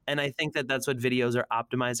 And I think that that's what videos are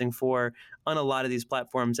optimizing for on a lot of these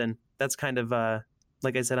platforms. And that's kind of,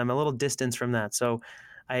 like I said, I'm a little distanced from that. So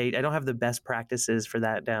I don't have the best practices for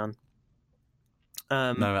that down.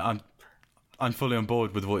 No, I'm fully on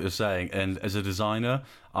board with what you're saying. And as a designer,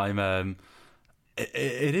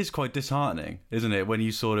 it is quite disheartening, isn't it, when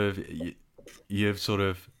you've sort of you've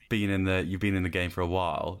been in the game for a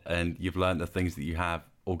while and you've learned the things that you have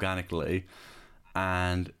organically,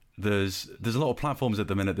 and there's a lot of platforms at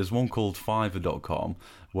the minute. There's one called Fiverr.com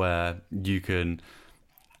where you can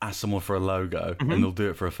ask someone for a logo and they'll do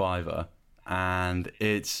it for a fiver, and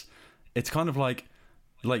it's kind of like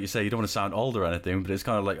you say, you don't want to sound old or anything, but it's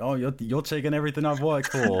kind of like, oh, you're taking everything I've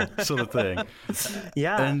worked for, sort of thing.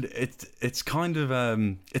 Yeah. And it's kind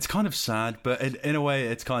of sad, but in a way,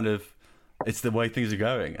 it's the way things are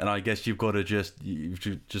going. And I guess you've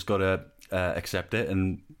just got to accept it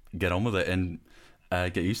and get on with it and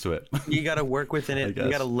get used to it. You got to work within it.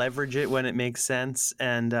 You got to leverage it when it makes sense.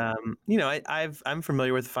 And I'm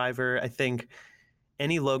familiar with Fiverr. I think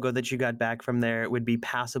any logo that you got back from there would be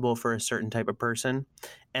passable for a certain type of person.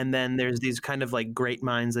 And then there's these kind of like great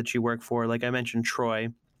minds that you work for. Like I mentioned, Troy,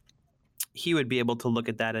 he would be able to look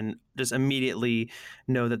at that and just immediately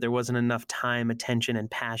know that there wasn't enough time, attention, and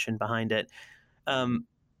passion behind it.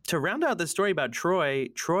 To round out the story about Troy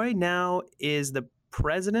now is the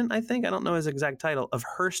president, I think, I don't know his exact title, of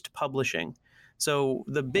Hearst Publishing. So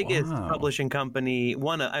the biggest Wow. publishing company,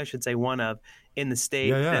 one of in the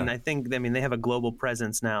States. Yeah. And they have a global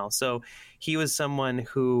presence now. So he was someone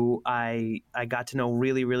who I got to know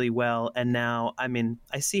really, really well. And now,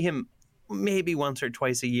 I see him maybe once or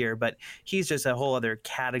twice a year, but he's just a whole other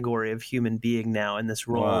category of human being now in this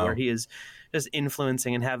role where Wow. he is just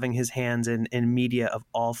influencing and having his hands in media of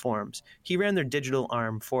all forms. He ran their digital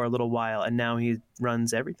arm for a little while, and now he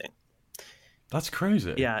runs everything. That's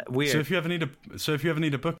crazy. Yeah, weird. So if you ever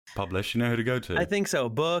need a book published, you know who to go to. I think so.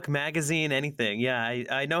 Book, magazine, anything. Yeah,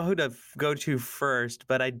 I know who to go to first,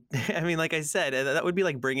 but I mean, like I said, that would be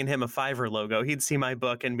like bringing him a Fiverr logo. He'd see my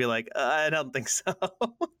book and be like, I don't think so.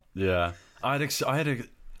 Yeah, I had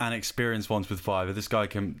an experience once with Fiverr. This guy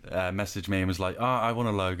messaged me and was like, "Oh, I want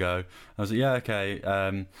a logo." I was like, "Yeah,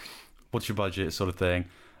 okay. What's your budget?" sort of thing.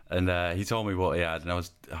 And he told me what he had, and I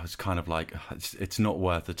was kind of like, it's not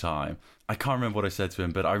worth the time. I can't remember what I said to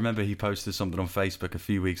him, but I remember he posted something on Facebook a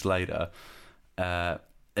few weeks later, and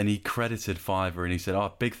he credited Fiverr, and he said,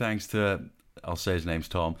 "Oh, big thanks to," I'll say his name's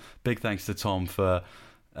Tom. "Big thanks to Tom for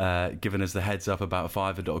given us the heads up about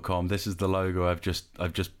Fiverr.com. This is the logo I've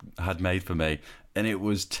just had made for me, and it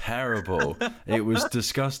was terrible. It was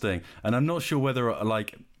disgusting, and I'm not sure whether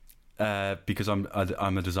because I'm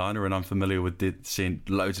a designer and I'm familiar with seeing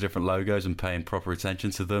loads of different logos and paying proper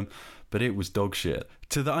attention to them, but it was dog shit.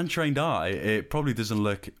 To the untrained eye, it probably doesn't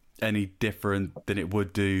look any different than it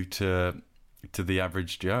would do to the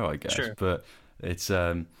average Joe, I guess. Sure. But it's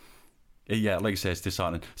yeah, like you say, it's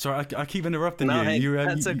disheartening. Sorry, I keep interrupting you. Hey,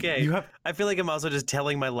 that's okay. I feel like I'm also just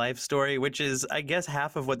telling my life story, which is, I guess,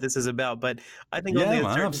 half of what this is about. But I think only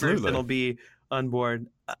a certain person will be on board.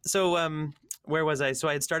 So where was I? So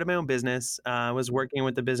I had started my own business. I was working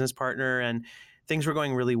with a business partner, and things were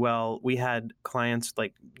going really well. We had clients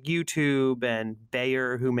like YouTube and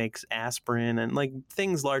Bayer, who makes aspirin, and like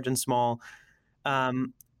things large and small.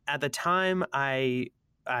 At the time, I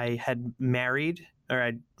had married, or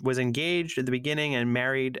I was engaged at the beginning and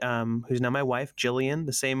married, who's now my wife, Jillian,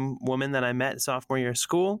 the same woman that I met sophomore year of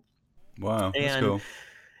school. Wow, that's cool.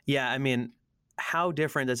 Yeah, I mean, how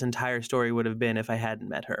different this entire story would have been if I hadn't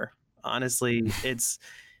met her. Honestly, it's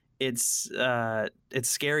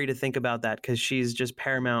scary to think about that, because she's just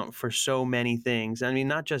paramount for so many things. I mean,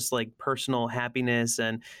 not just like personal happiness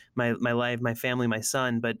and my life, my family, my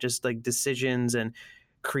son, but just like decisions and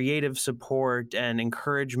creative support and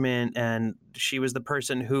encouragement. And she was the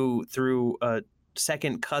person who, through a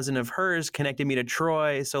second cousin of hers, connected me to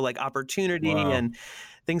Troy. So like opportunity and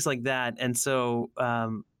things like that. And so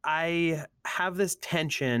I have this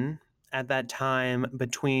tension at that time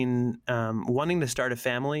between wanting to start a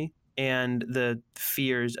family and the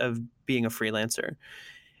fears of being a freelancer.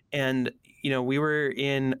 And, we were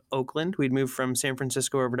in Oakland. We'd moved from San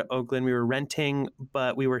Francisco over to Oakland. We were renting,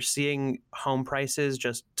 but we were seeing home prices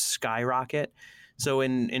just skyrocket. So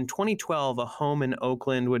in 2012, a home in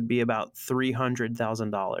Oakland would be about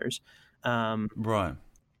 $300,000. Right.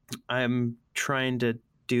 I'm trying to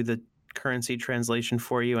do the currency translation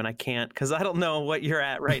for you, and I can't, because I don't know what you're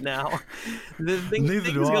at right now. Things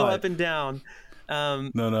go up and down.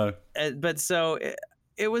 No. But so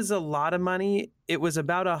it was a lot of money. It was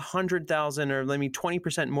about $100,000, or maybe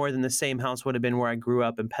 20% more than the same house would have been where I grew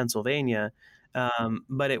up in Pennsylvania.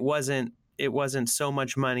 But it wasn't so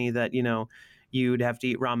much money that, you'd have to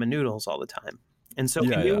eat ramen noodles all the time. And so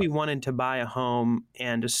we knew we wanted to buy a home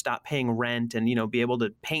and just stop paying rent and, be able to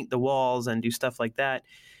paint the walls and do stuff like that.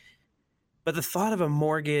 But the thought of a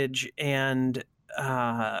mortgage and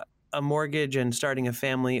starting a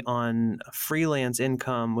family on freelance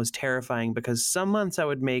income was terrifying, because some months I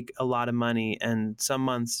would make a lot of money, and some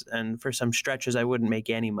months, and for some stretches, I wouldn't make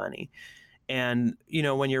any money. And,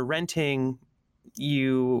 when you're renting,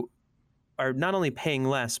 you are not only paying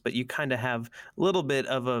less, but you kind of have a little bit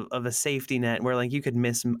of a safety net where like you could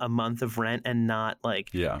miss a month of rent and not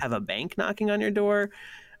have a bank knocking on your door.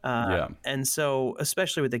 And so,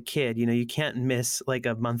 especially with a kid, you can't miss like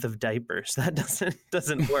a month of diapers. That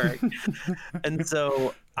doesn't work. And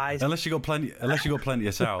so unless you got plenty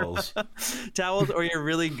of towels, or you're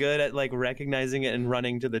really good at like recognizing it and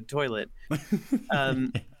running to the toilet.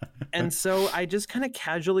 And so I just kind of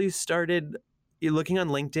casually started looking on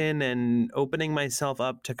LinkedIn and opening myself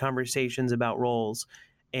up to conversations about roles.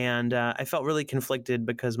 And I felt really conflicted,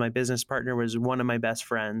 because my business partner was one of my best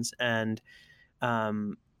friends, and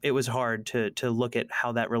it was hard to look at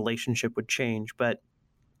how that relationship would change. But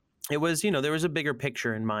it was, there was a bigger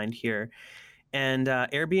picture in mind here. And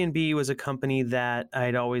Airbnb was a company that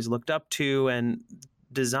I'd always looked up to. And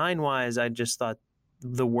design-wise, I just thought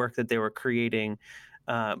the work that they were creating,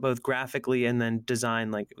 both graphically and then design,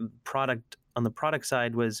 like product on the product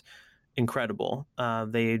side, was incredible.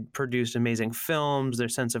 They produced amazing films, their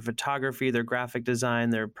sense of photography, their graphic design,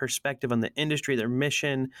 their perspective on the industry, their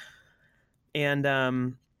mission. And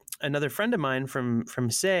another friend of mine from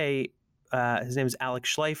Say, his name is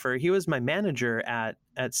Alex Schleifer. He was my manager at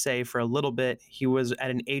Say for a little bit. He was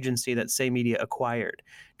at an agency that Say Media acquired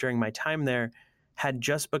during my time there, had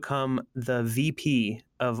just become the VP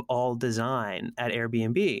of all design at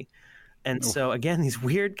Airbnb. And so again, these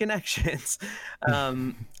weird connections.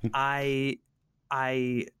 I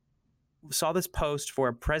saw this post for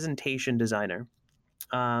a presentation designer.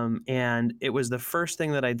 And it was the first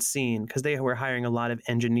thing that I'd seen, because they were hiring a lot of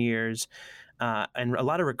engineers and a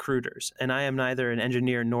lot of recruiters. And I am neither an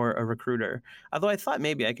engineer nor a recruiter, although I thought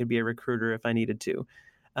maybe I could be a recruiter if I needed to.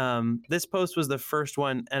 This post was the first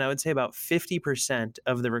one, and I would say about 50%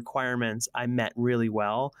 of the requirements I met really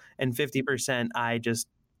well, and 50% I just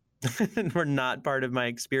were not part of my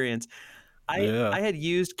experience. I had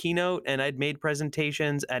used Keynote and I'd made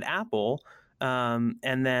presentations at Apple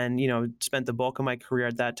And then, spent the bulk of my career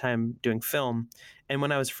at that time doing film. And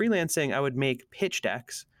when I was freelancing, I would make pitch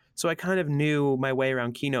decks. So I kind of knew my way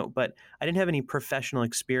around Keynote, but I didn't have any professional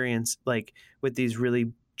experience like with these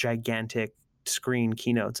really gigantic screen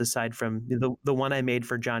keynotes aside from the one I made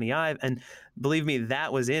for Jony Ive. And believe me,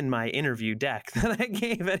 that was in my interview deck that I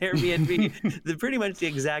gave at Airbnb. Pretty much the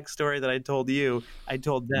exact story that I told you, I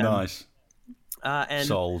told them. Nice. And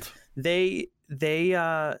sold. They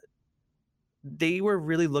were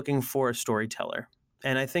really looking for a storyteller.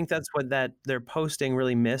 And I think that's what their posting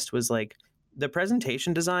really missed was like the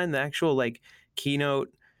presentation design, the actual like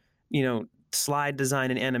keynote, slide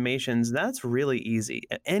design and animations. That's really easy.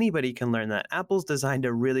 Anybody can learn that. Apple's designed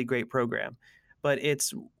a really great program, but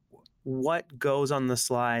it's what goes on the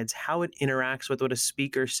slides, how it interacts with what a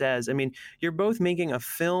speaker says. I mean, you're both making a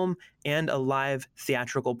film and a live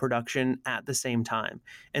theatrical production at the same time.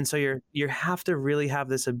 And so you have to really have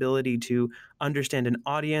this ability to understand an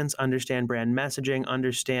audience, understand brand messaging,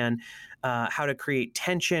 understand how to create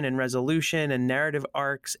tension and resolution and narrative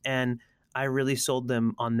arcs. And I really sold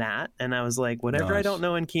them on that. And I was like, whatever I don't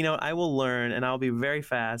know in Keynote, I will learn and I'll be very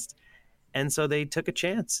fast. And so they took a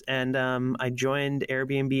chance, and I joined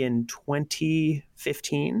Airbnb in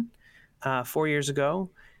 2015, 4 years ago.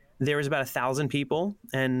 There was about 1,000 people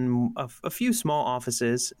and a few small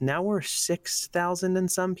offices. Now we're 6,000 and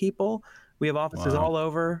some people. We have offices all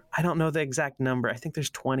over. I don't know the exact number. I think there's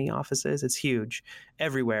 20 offices. It's huge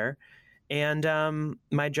everywhere. And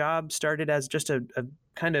my job started as just a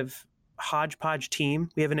kind of hodgepodge team.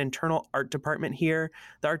 We have an internal art department here.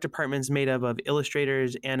 The art department is made up of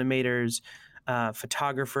illustrators, animators,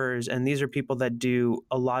 photographers, and these are people that do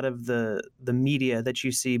a lot of the media that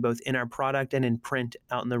you see both in our product and in print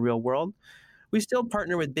out in the real world. We still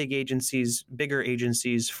partner with bigger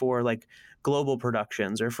agencies for like global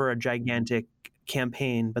productions or for a gigantic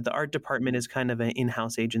campaign, but the art department is kind of an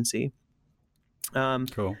in-house agency.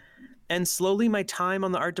 Cool. And slowly my time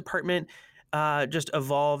on the art department just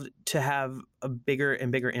evolved to have a bigger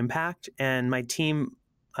and bigger impact. And my team,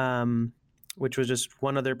 which was just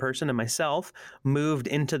one other person and myself, moved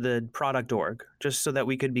into the product org just so that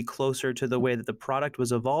we could be closer to the way that the product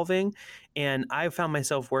was evolving. And I found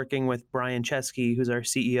myself working with Brian Chesky, who's our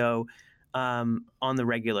CEO, on the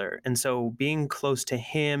regular. And so being close to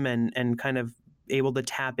him and kind of able to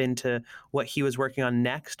tap into what he was working on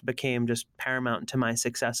next became just paramount to my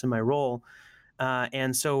success in my role.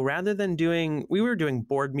 And so rather than we were doing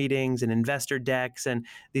board meetings and investor decks and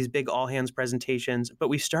these big all hands presentations, but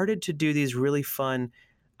we started to do these really fun,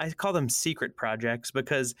 I call them secret projects,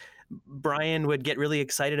 because Brian would get really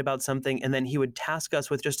excited about something and then he would task us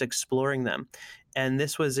with just exploring them. And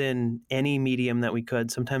this was in any medium that we could.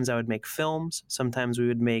 Sometimes I would make films. Sometimes we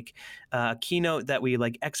would make a keynote that we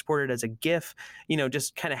like exported as a GIF,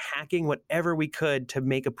 just kind of hacking whatever we could to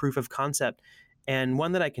make a proof of concept. And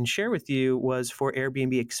one that I can share with you was for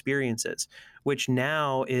Airbnb experiences, which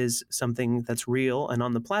now is something that's real and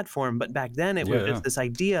on the platform. But back then it was just this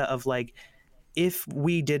idea of like, if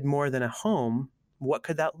we did more than a home, what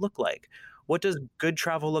could that look like? What does good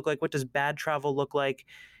travel look like? What does bad travel look like?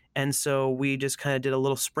 And so we just kind of did a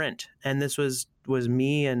little sprint. And this was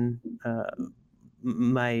me and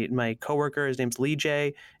my coworker. His name's Lee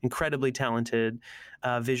J, incredibly talented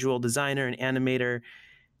visual designer and animator.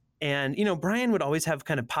 And, Brian would always have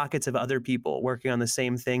kind of pockets of other people working on the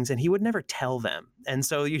same things, and he would never tell them. And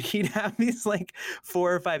so he'd have these like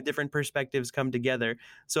 4 or 5 different perspectives come together.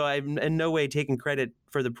 So I'm in no way taking credit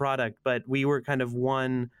for the product, but we were kind of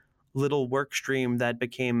one little work stream that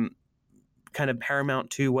became kind of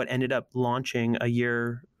paramount to what ended up launching a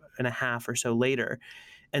year and a half or so later.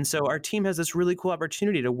 And so our team has this really cool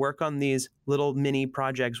opportunity to work on these little mini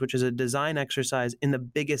projects, which is a design exercise in the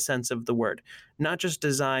biggest sense of the word. Not just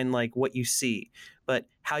design like what you see, but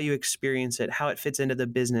how you experience it, how it fits into the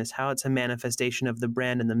business, how it's a manifestation of the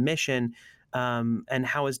brand and the mission, and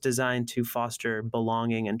how it's designed to foster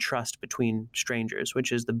belonging and trust between strangers,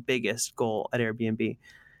 which is the biggest goal at Airbnb.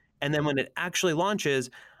 And then when it actually launches,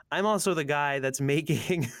 I'm also the guy that's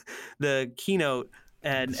making the keynote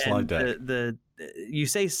and the you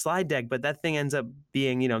say slide deck, but that thing ends up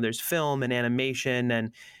being, there's film and animation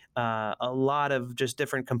and a lot of just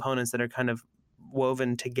different components that are kind of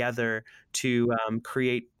woven together to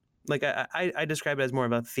create, like I describe it as more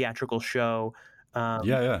of a theatrical show.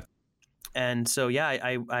 And so,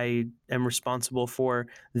 I am responsible for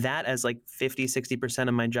that as like 50-60%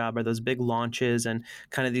 of my job are those big launches and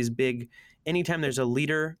kind of these big, anytime there's a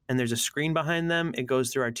leader and there's a screen behind them, it goes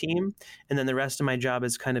through our team. And then the rest of my job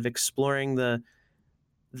is kind of exploring the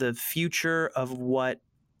future of what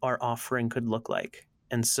our offering could look like.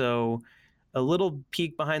 And so a little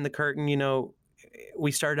peek behind the curtain,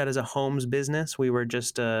 we started out as a homes business. We were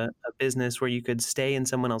just a business where you could stay in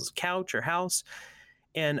someone else's couch or house.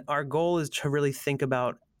 And our goal is to really think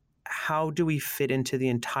about how do we fit into the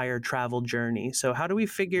entire travel journey? So how do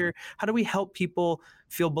we help people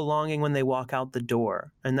feel belonging when they walk out the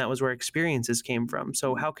door? And that was where experiences came from.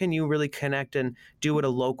 So how can you really connect and do what a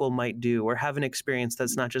local might do, or have an experience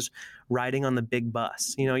that's not just riding on the big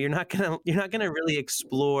bus? You're not gonna really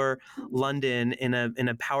explore London in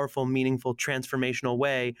a powerful, meaningful, transformational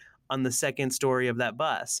way on the second story of that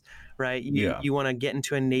bus, right? You Yeah. you want to get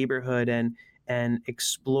into a neighborhood and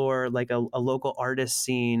explore like a local artist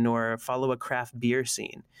scene or follow a craft beer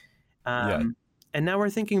scene. Yeah. And now we're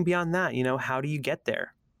thinking beyond that. How do you get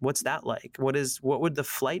there? What's that like? What would the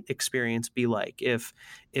flight experience be like if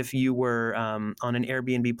you were on an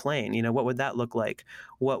Airbnb plane? What would that look like?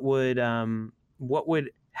 What would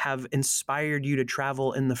have inspired you to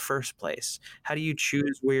travel in the first place? How do you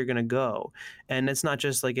choose where you're going to go? And it's not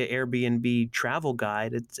just like an Airbnb travel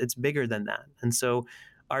guide. It's bigger than that. And so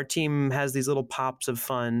our team has these little pops of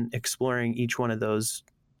fun exploring each one of those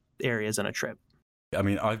areas on a trip. I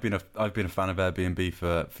mean, I've been a fan of Airbnb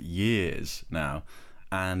for years now,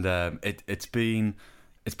 and it's been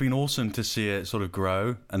awesome to see it sort of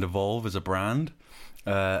grow and evolve as a brand.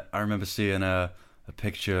 I remember seeing a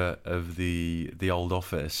picture of the old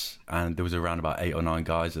office, and there was around about 8 or 9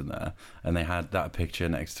 guys in there, and they had that picture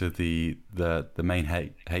next to the main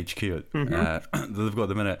HQ that they've got at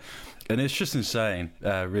the minute, and it's just insane,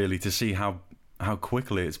 really, to see how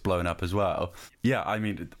quickly it's blown up as well. Yeah, I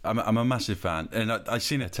mean, I'm a massive fan, and I've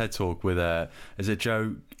seen a TED talk with is it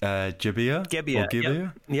Joe Gebbia?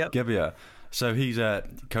 Gebbia. Yep. Gebbia. So he's a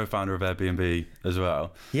co-founder of Airbnb as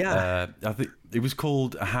well. Yeah. I think it was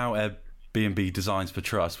called How Airbnb Designs for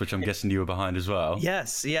Trust, which I'm guessing you were behind as well.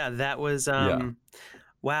 Yes. Yeah. That was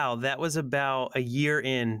wow. That was about a year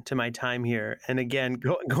into my time here, and again,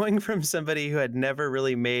 going from somebody who had never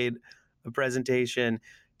really made a presentation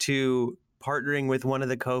to partnering with one of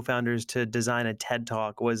the co-founders to design a TED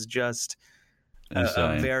Talk was just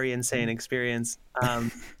a very insane experience.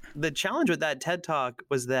 The challenge with that TED Talk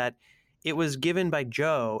was that it was given by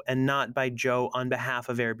Joe and not by Joe on behalf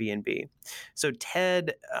of Airbnb. So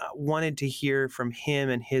Ted wanted to hear from him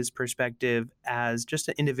and his perspective as just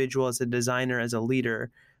an individual, as a designer, as a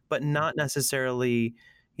leader, but not necessarily,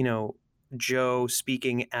 Joe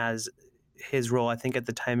speaking as his role. I think at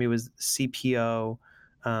the time he was CPO.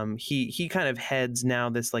 He kind of heads now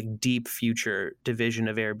this like deep future division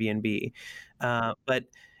of Airbnb, but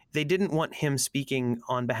they didn't want him speaking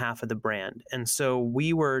on behalf of the brand. And so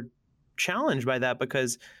we were challenged by that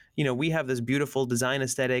because, we have this beautiful design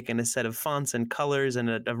aesthetic and a set of fonts and colors and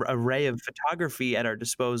an array of photography at our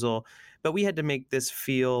disposal, but we had to make this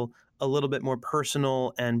feel a little bit more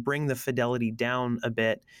personal and bring the fidelity down a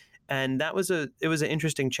bit. And it was an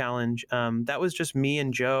interesting challenge. That was just me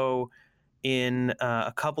and Joe in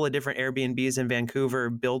a couple of different Airbnbs in Vancouver,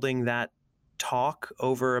 building that talk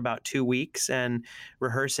over about 2 weeks and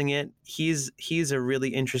rehearsing it. He's a really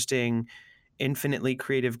interesting, infinitely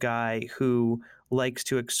creative guy who likes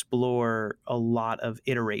to explore a lot of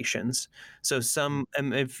iterations. So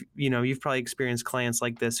if you've probably experienced clients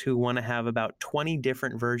like this who want to have about 20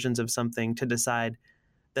 different versions of something to decide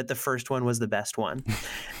that the first one was the best one.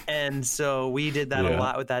 And so we did that a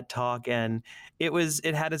lot with that talk, and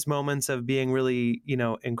it had its moments of being really,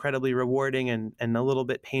 incredibly rewarding and a little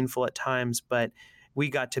bit painful at times, but we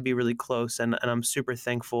got to be really close, and I'm super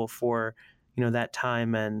thankful for, that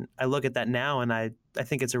time. And I look at that now and I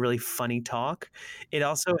think it's a really funny talk. It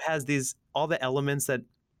also has all the elements that,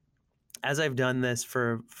 as I've done this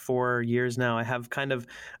for 4 years now, I have kind of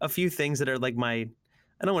a few things that are like I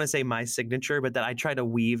don't want to say my signature, but that I try to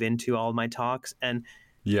weave into all my talks. And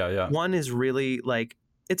one is really like,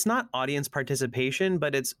 it's not audience participation,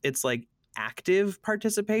 but it's like active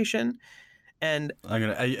participation. And are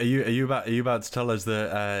you about to tell us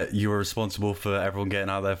that you were responsible for everyone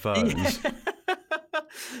getting out their phones?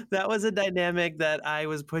 That was a dynamic that I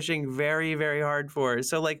was pushing very, very hard for.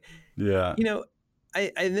 So like, and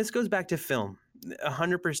this goes back to film,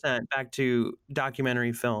 100% back to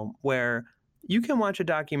documentary film, where you can watch a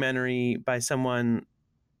documentary by someone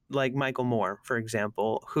like Michael Moore, for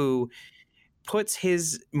example, who puts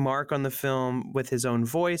his mark on the film with his own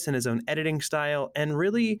voice and his own editing style. And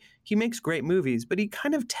really, he makes great movies, but he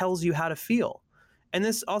kind of tells you how to feel. And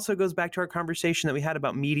this also goes back to our conversation that we had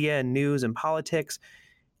about media and news and politics.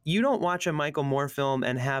 You don't watch a Michael Moore film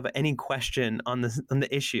and have any question on the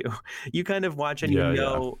issue. You kind of watch and you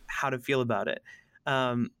know how to feel about it.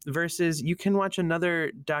 Versus you can watch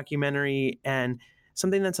another documentary and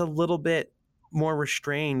something that's a little bit more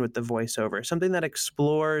restrained with the voiceover, something that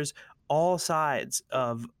explores all sides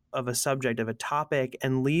of a subject, of a topic,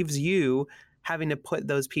 and leaves you having to put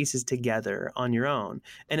those pieces together on your own.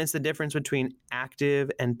 And it's the difference between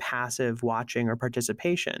active and passive watching or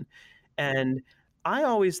participation. And I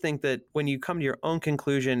always think that when you come to your own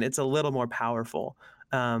conclusion, it's a little more powerful.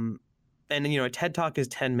 Um, and a TED Talk is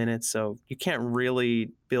 10 minutes, so you can't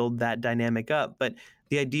really build that dynamic up. But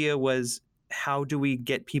the idea was, how do we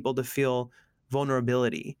get people to feel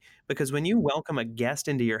vulnerability? Because when you welcome a guest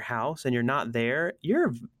into your house and you're not there,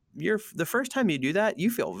 you're the first time you do that, you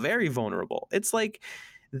feel very vulnerable. It's like,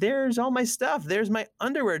 there's all my stuff. There's my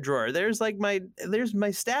underwear drawer. There's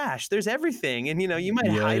my stash. There's everything. And you might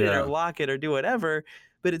Yeah, hide it or yeah. lock it or do whatever,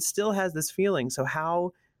 but it still has this feeling. So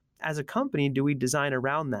how, as a company, do we design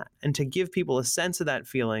around that? And to give people a sense of that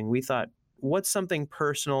feeling, we thought, what's something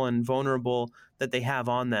personal and vulnerable that they have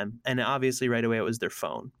on them? And obviously right away it was their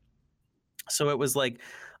phone. So it was like,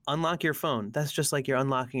 unlock your phone. That's just like you're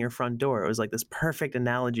unlocking your front door. It was like this perfect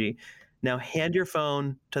analogy. Now hand your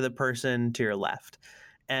phone to the person to your left.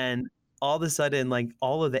 And all of a sudden, like,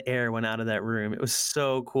 all of the air went out of that room. It was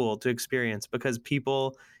so cool to experience because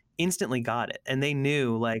people instantly got it. And they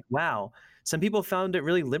knew, like, wow, some people found it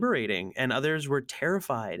really liberating and others were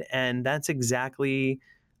terrified. And that's exactly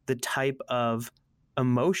the type of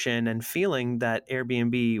emotion and feeling that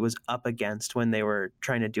Airbnb was up against when they were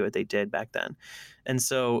trying to do what they did back then. And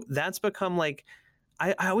so that's become like,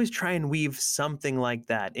 I always try and weave something like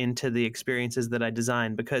that into the experiences that I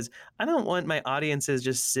design, because I don't want my audiences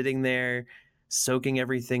just sitting there soaking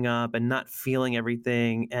everything up and not feeling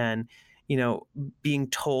everything and, being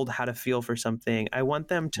told how to feel for something. I want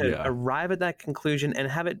them to Yeah. arrive at that conclusion and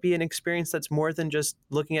have it be an experience that's more than just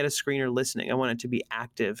looking at a screen or listening. I want it to be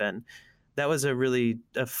active. And that was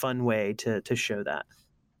a fun way to show that.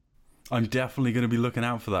 I'm definitely going to be looking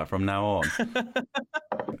out for that from now on.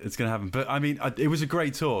 It's going to happen. But I mean, it was a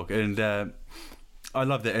great talk, and I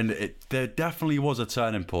loved it. And there definitely was a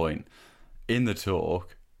turning point in the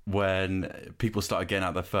talk when people started getting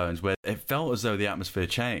out their phones, where it felt as though the atmosphere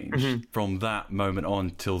changed from that moment on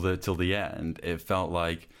till the end. It felt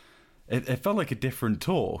like a different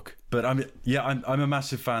talk. But I'm a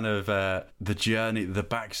massive fan of the journey. The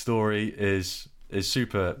backstory is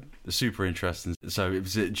super interesting. So it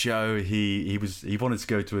was Joe. He wanted to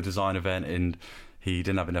go to a design event and he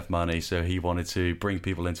didn't have enough money, so he wanted to bring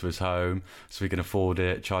people into his home so he can afford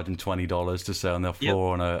it. Charge them $20 to sit on their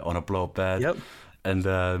floor on a blow up bed. Yep. And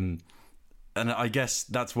I guess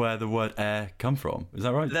that's where the word air come from. Is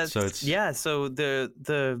that right? So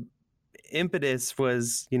the impetus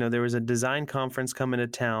was, there was a design conference coming to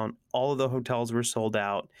town. All of the hotels were sold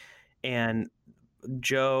out, and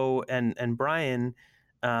Joe and Brian,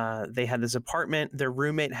 they had this apartment. Their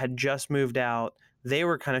roommate had just moved out. They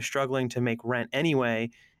were kind of struggling to make rent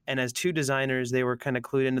anyway. And as two designers, they were kind of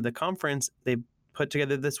clued into the conference. They put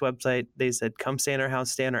together this website. They said, come stay in our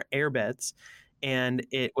house, stay on our airbeds. And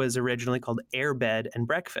it was originally called Airbed and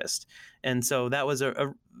Breakfast. And so that was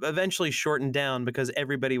eventually shortened down because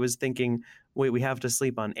everybody was thinking, wait, we have to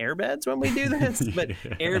sleep on airbeds when we do this? But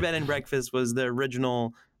Airbed and Breakfast was the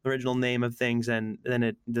original name of things, and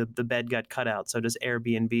then the bed got cut out, so does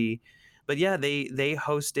Airbnb. But yeah, they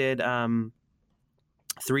hosted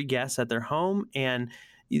 3 guests at their home, and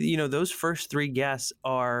those first 3 guests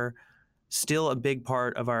are still a big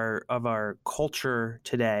part of our culture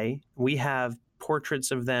today. We have portraits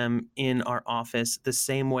of them in our office the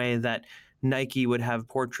same way that Nike would have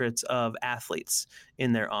portraits of athletes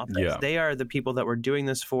in their office. Yeah. They are the people that we're doing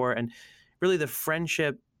this for, and really the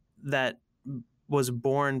friendship that was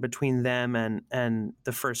born between them and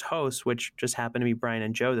the first host, which just happened to be Brian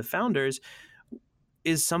and Joe, the founders,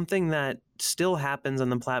 is something that still happens on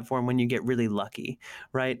the platform when you get really lucky,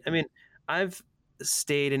 right? I mean, I've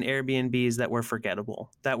stayed in Airbnbs that were forgettable,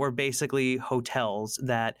 that were basically hotels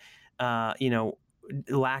that,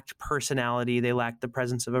 lacked personality. They lacked the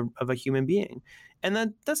presence of a human being.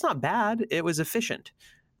 And that's not bad. It was efficient.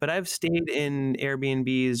 But I've stayed in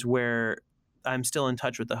Airbnbs where I'm still in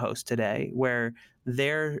touch with the host today, where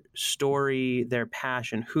their story, their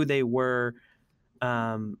passion, who they were,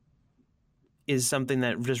 is something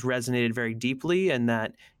that just resonated very deeply, and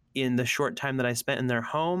that in the short time that I spent in their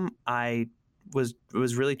home, I was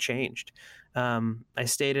really changed. I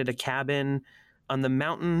stayed at a cabin on the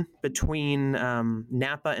mountain between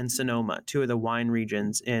Napa and Sonoma, 2 of the wine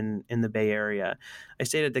regions in the Bay Area. I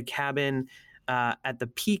stayed at the cabin at the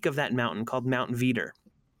peak of that mountain called Mount Veeder.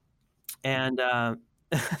 And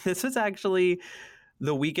this was actually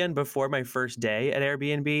the weekend before my first day at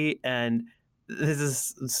Airbnb, and this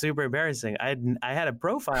is super embarrassing. I had a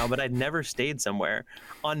profile, but I'd never stayed somewhere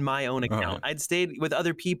on my own account. Right. I'd stayed with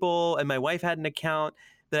other people, and my wife had an account,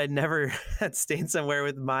 but I'd never had stayed somewhere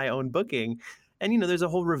with my own booking. And there's a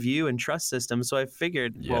whole review and trust system. So I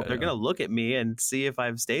figured, well, they're gonna look at me and see if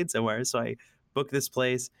I've stayed somewhere. So I booked this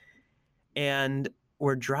place, and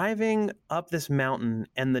we're driving up this mountain,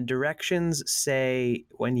 and the directions say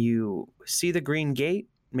when you see the green gate,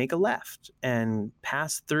 make a left and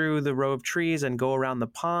pass through the row of trees and go around the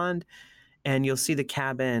pond, and you'll see the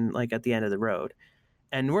cabin like at the end of the road.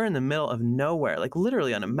 And we're in the middle of nowhere, like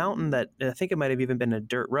literally on a mountain that I think it might have even been a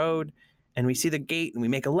dirt road. And we see the gate and we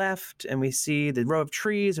make a left and we see the row of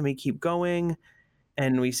trees and we keep going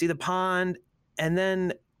and we see the pond. And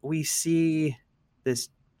then we see this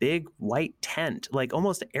big white tent, like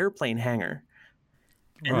almost an airplane hangar.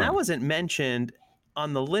 And that wasn't mentioned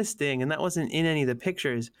on the listing, and that wasn't in any of the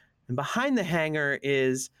pictures. And behind the hangar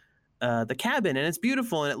is the cabin, and it's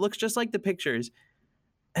beautiful, and it looks just like the pictures.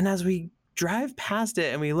 And as we drive past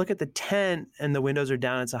it and we look at the tent and the windows are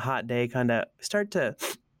down, it's a hot day, kind of start to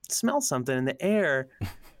smell something in the air.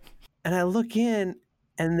 And I look in,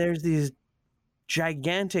 and there's these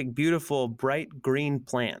gigantic, beautiful, bright green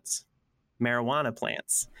plants, marijuana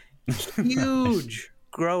plants, huge,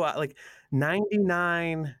 grow out like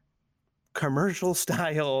 99 commercial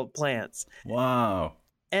style plants. Wow.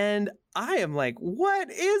 And I am like, what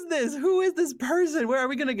is this? Who is this person? Where are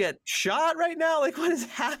we going to get shot right now? Like, what is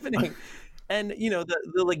happening? And, the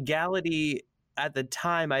legality at the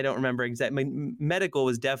time, I don't remember exactly. Medical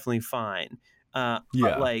was definitely fine. But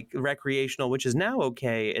like recreational, which is now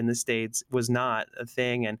okay in the States, was not a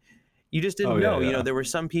thing. And you just didn't know. There were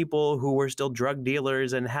some people who were still drug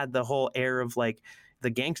dealers and had the whole air of like the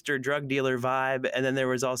gangster drug dealer vibe. And then there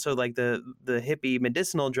was also like the hippie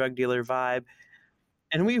medicinal drug dealer vibe.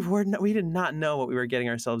 And we did not know what we were getting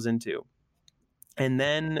ourselves into. And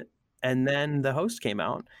then the host came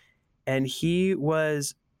out, and he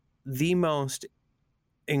was the most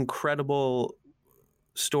incredible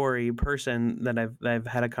story person that I've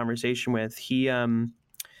had a conversation with. He I'm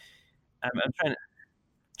trying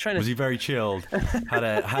to. Was he very chilled?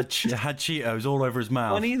 had Cheetos all over his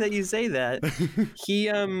mouth. Funny that you say that.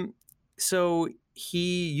 So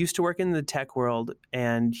he used to work in the tech world,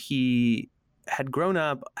 and he had grown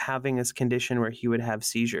up having this condition where he would have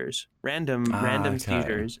seizures, random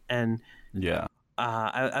seizures. And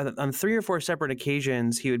on 3 or 4 separate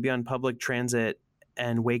occasions, he would be on public transit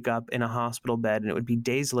and wake up in a hospital bed, and it would be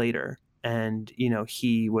days later. And,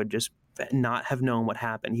 he would just not have known what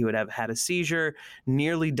happened. He would have had a seizure,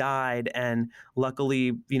 nearly died. And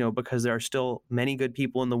luckily, because there are still many good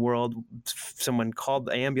people in the world, someone called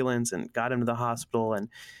the ambulance and got him to the hospital. And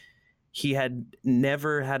he had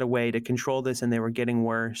never had a way to control this, and they were getting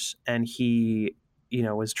worse. And he,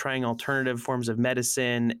 was trying alternative forms of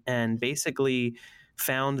medicine and basically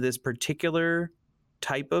found this particular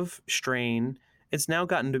type of strain. It's now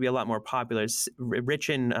gotten to be a lot more popular. It's rich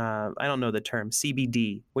in, I don't know the term,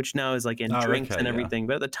 CBD, which now is like in drinks and everything.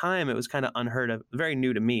 But at the time, it was kind of unheard of, very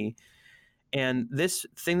new to me. And this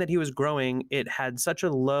thing that he was growing, it had such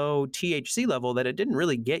a low THC level that it didn't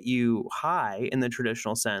really get you high in the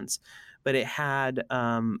traditional sense. But it had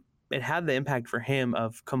the impact for him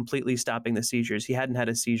of completely stopping the seizures. He hadn't had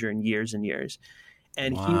a seizure in years and years.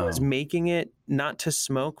 And he was making it not to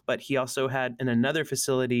smoke, but he also had in another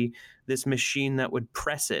facility this machine that would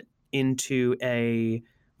press it into an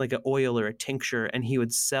oil or a tincture, and he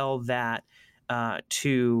would sell that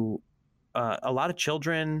to a lot of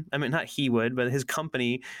children. I mean, not he would, but his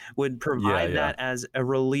company would provide that as a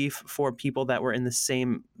relief for people that were had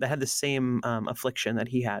the same affliction that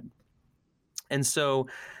he had. And so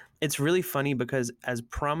it's really funny because as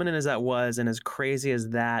prominent as that was and as crazy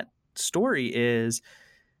as that story is,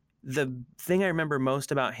 the thing I remember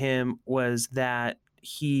most about him was that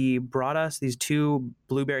he brought us these 2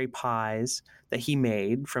 blueberry pies that he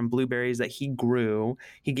made from blueberries that he grew.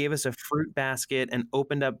 He gave us a fruit basket and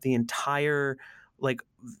opened up the entire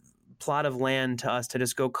plot of land to us to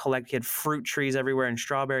just go collect. He had fruit trees everywhere and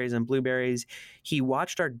strawberries and blueberries. He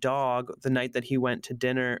watched our dog the night that we went to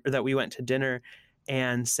dinner,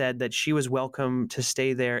 and said that she was welcome to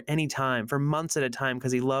stay there anytime for months at a time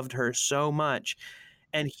because he loved her so much.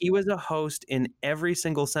 And he was a host in every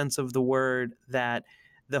single sense of the word. That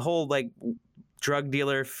the whole drug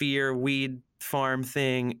dealer, fear, weed farm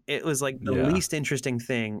thing, it was the least interesting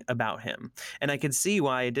thing about him. And I could see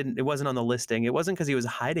why it wasn't on the listing. It wasn't because he was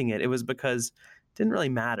hiding it. It was because it didn't really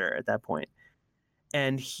matter at that point.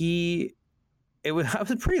 And I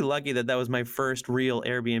was pretty lucky that was my first real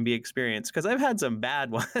Airbnb experience, because I've had some bad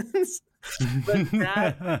ones.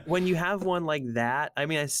 But when you have one like that, I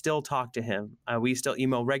mean, I still talk to him. We still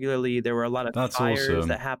email regularly. There were a lot of That's fires awesome.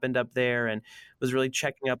 that happened up there, and was really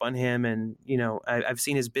checking up on him. And I've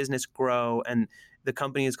seen his business grow, and the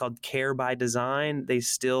company is called Care by Design.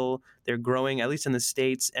 They're growing, at least in the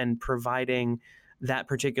States, and providing that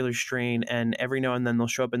particular strain. And every now and then they'll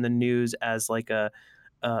show up in the news as like the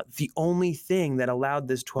only thing that allowed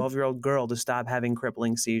this 12-year-old girl to stop having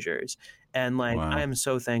crippling seizures. And like, Wow. I am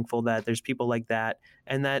so thankful that there's people like that,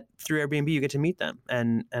 and that through Airbnb you get to meet them.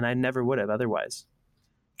 And I never would have otherwise,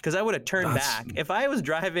 because I would have turned back. If I was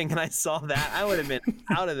driving and I saw that, I would have been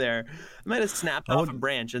out of there. I might have snapped off a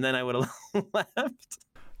branch and then I would have left.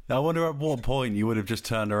 I wonder at what point you would have just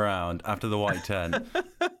turned around after the white tent.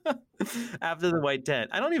 After the white tent,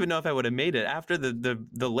 I don't even know if I would have made it. After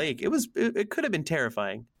the lake, it could have been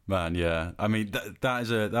terrifying. Man, yeah. I mean, that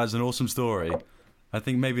is an awesome story. I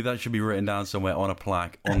think maybe that should be written down somewhere on a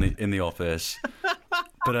plaque in the office.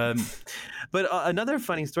 But another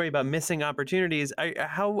funny story about missing opportunities.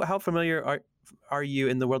 How familiar are you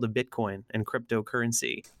in the world of Bitcoin and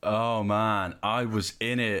cryptocurrency? Oh man, I was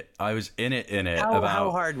in it. How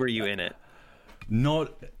hard were you in it?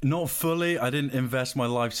 Not fully. I didn't invest my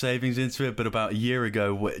life savings into it, but about a year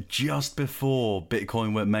ago, just before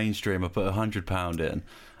Bitcoin went mainstream, I put £100 in,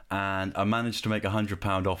 and I managed to make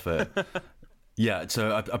 £100 off it. Yeah,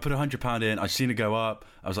 so I put £100 in. I seen it go up.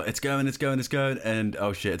 I was like, it's going, and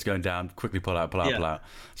oh shit, it's going down. Quickly pull out.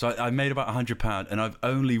 So I made about £100, and I've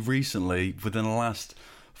only recently, within the last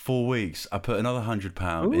 4 weeks, I put another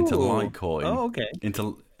 £100 into Litecoin. Oh, okay.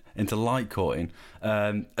 Into Litecoin,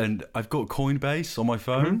 and I've got Coinbase on my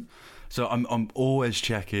phone, Mm-hmm. so I'm always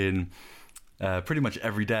checking pretty much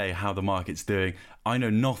every day how the market's doing. I know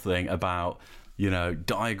nothing about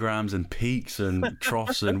diagrams and peaks and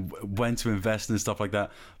troughs and when to invest and stuff like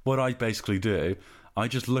that. What I basically do, I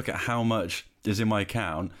just look at how much is in my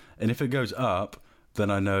account, and if it goes up,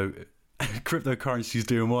 then I know cryptocurrency is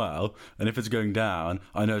doing well, and if it's going down,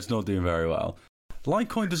 I know it's not doing very well.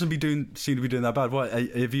 Litecoin doesn't seem to be doing that bad. What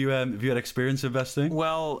have you had experience investing?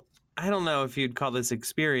 Well, I don't know if you'd call this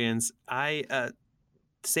experience. I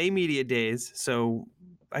say media days. So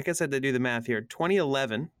I guess I had to do the math here.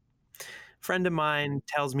 2011, a friend of mine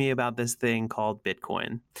tells me about this thing called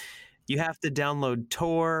Bitcoin. You have to download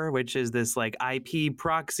Tor, which is this like IP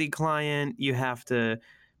proxy client. You have to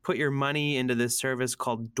put your money into this service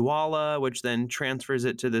called Dwala, which then transfers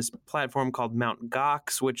it to this platform called Mt.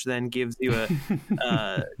 Gox, which then gives you a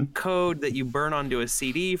code that you burn onto a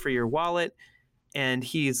CD for your wallet. And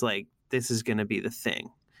he's like, this is going to be the thing.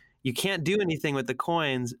 You can't do anything with the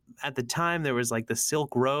coins. At the time, there was like the Silk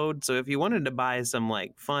Road. So if you wanted to buy some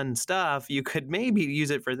like fun stuff, you could maybe use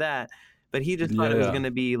it for that. But he just thought it was going to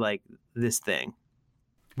be like this thing.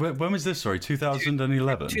 When was this? Sorry,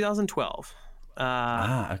 2011? 2012.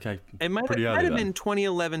 Okay. It might have been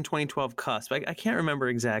 2011, 2012 cusp. I can't remember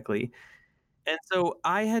exactly. And so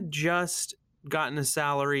I had just gotten a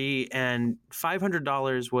salary, and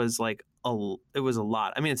 $500 was like it was a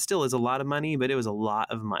lot. I mean, it still is a lot of money, but it was a lot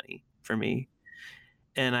of money for me.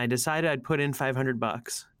 And I decided I'd put in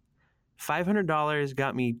 $500. $500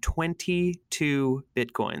 got me 22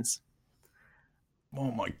 Bitcoins.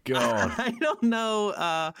 Oh my God. I don't know.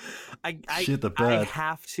 I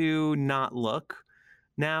have to not look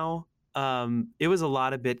now. It was a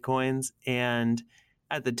lot of Bitcoins, and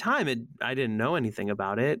at the time I didn't know anything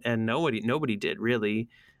about it, and nobody did really.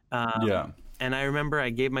 And I remember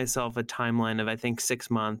I gave myself a timeline of, I think, 6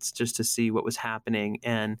 months just to see what was happening.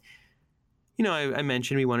 And I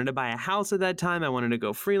mentioned we wanted to buy a house at that time. I wanted to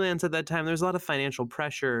go freelance at that time. There was a lot of financial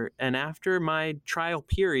pressure. And after my trial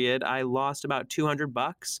period, I lost about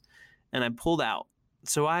 $200 and I pulled out.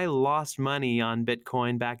 So I lost money on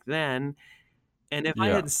Bitcoin back then. And if I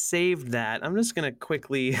had saved that, I'm just going to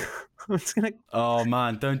quickly, oh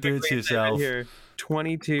man, don't do it to yourself. Here,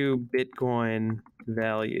 22 Bitcoin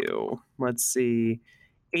value. Let's see.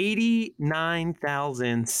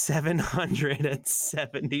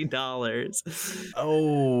 $89,770.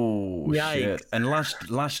 Oh, yikes. Shit. And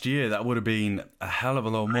last year, that would have been a hell of a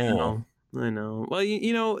lot more. I know. Well,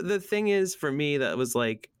 the thing is, for me, that was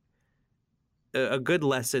like a good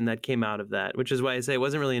lesson that came out of that, which is why I say it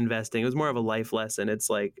wasn't really investing. It was more of a life lesson. It's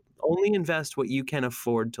like, only invest what you can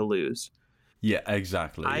afford to lose. Yeah,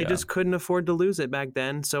 exactly. I just couldn't afford to lose it back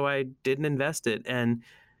then, so I didn't invest it. And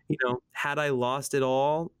had I lost it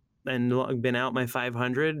all and been out my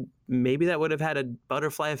 500, maybe that would have had a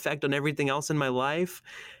butterfly effect on everything else in my life.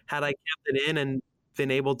 Had I kept it in and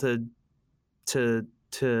been able to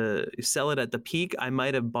sell it at the peak, I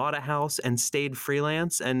might have bought a house and stayed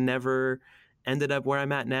freelance and never ended up where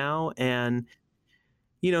I'm at now. And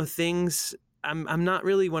things. I'm not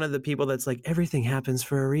really one of the people that's like everything happens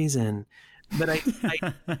for a reason, but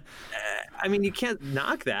I mean, you can't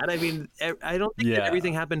knock that. I mean, I don't think that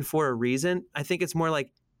everything happened for a reason. I think it's more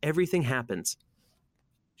like everything happens.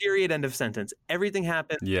 Period. End of sentence. Everything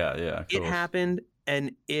happened. Yeah, of It course. happened,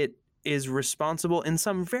 and it is responsible in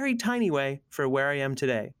some very tiny way for where I am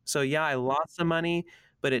today. So yeah, I lost some money,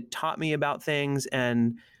 but it taught me about things,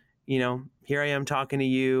 and here I am talking to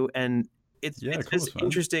you, and it's Of just course, man.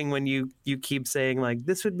 interesting when you keep saying like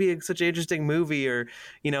this would be such an interesting movie, or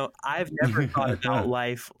I've never thought about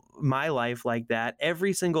my life like that.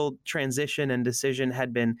 Every single transition and decision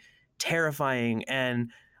had been terrifying, and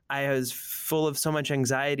I was full of so much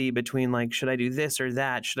anxiety between like, should I do this or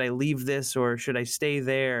that? Should I leave this or should I stay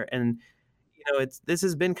there? And this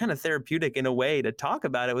has been kind of therapeutic in a way to talk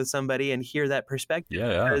about it with somebody and hear that perspective.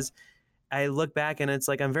 Because I look back and it's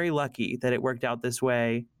like I'm very lucky that it worked out this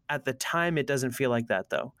way. At the time, it doesn't feel like that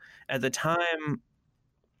though. At the time,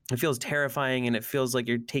 it feels terrifying, and it feels like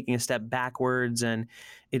you're taking a step backwards, and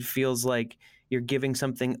it feels like you're giving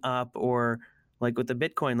something up, or like with the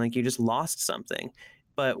Bitcoin, like you just lost something.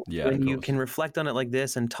 But when you can reflect on it like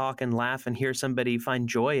this and talk and laugh and hear somebody find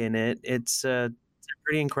joy in it, it's a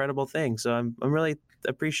pretty incredible thing. So I'm really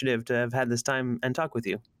appreciative to have had this time and talk with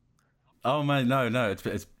you. Oh man, no,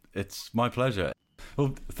 it's my pleasure.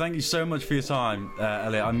 Well, thank you so much for your time,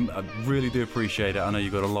 Eliot. I really do appreciate it. I know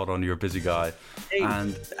you've got a lot on. You're a busy guy. Hey,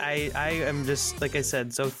 and I am just, like I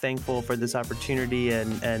said, so thankful for this opportunity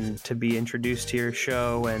and to be introduced to your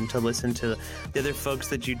show and to listen to the other folks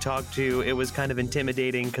that you talk to. It was kind of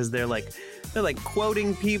intimidating because they're like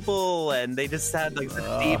quoting people, and they just had like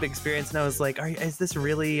such deep experience. And I was like, is this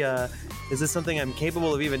really, is this something I'm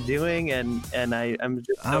capable of even doing? And I'm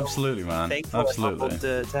just so absolutely, man. Thankful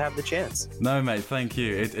to have the chance. No, mate. Thank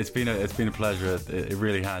you. It's been a pleasure. It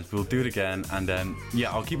really has. We'll do it again, and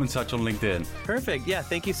I'll keep in touch on LinkedIn. Perfect. Yeah,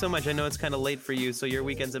 thank you so much. I know it's kind of late for you, so your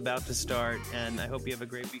weekend's about to start, and I hope you have a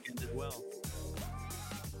great weekend as well.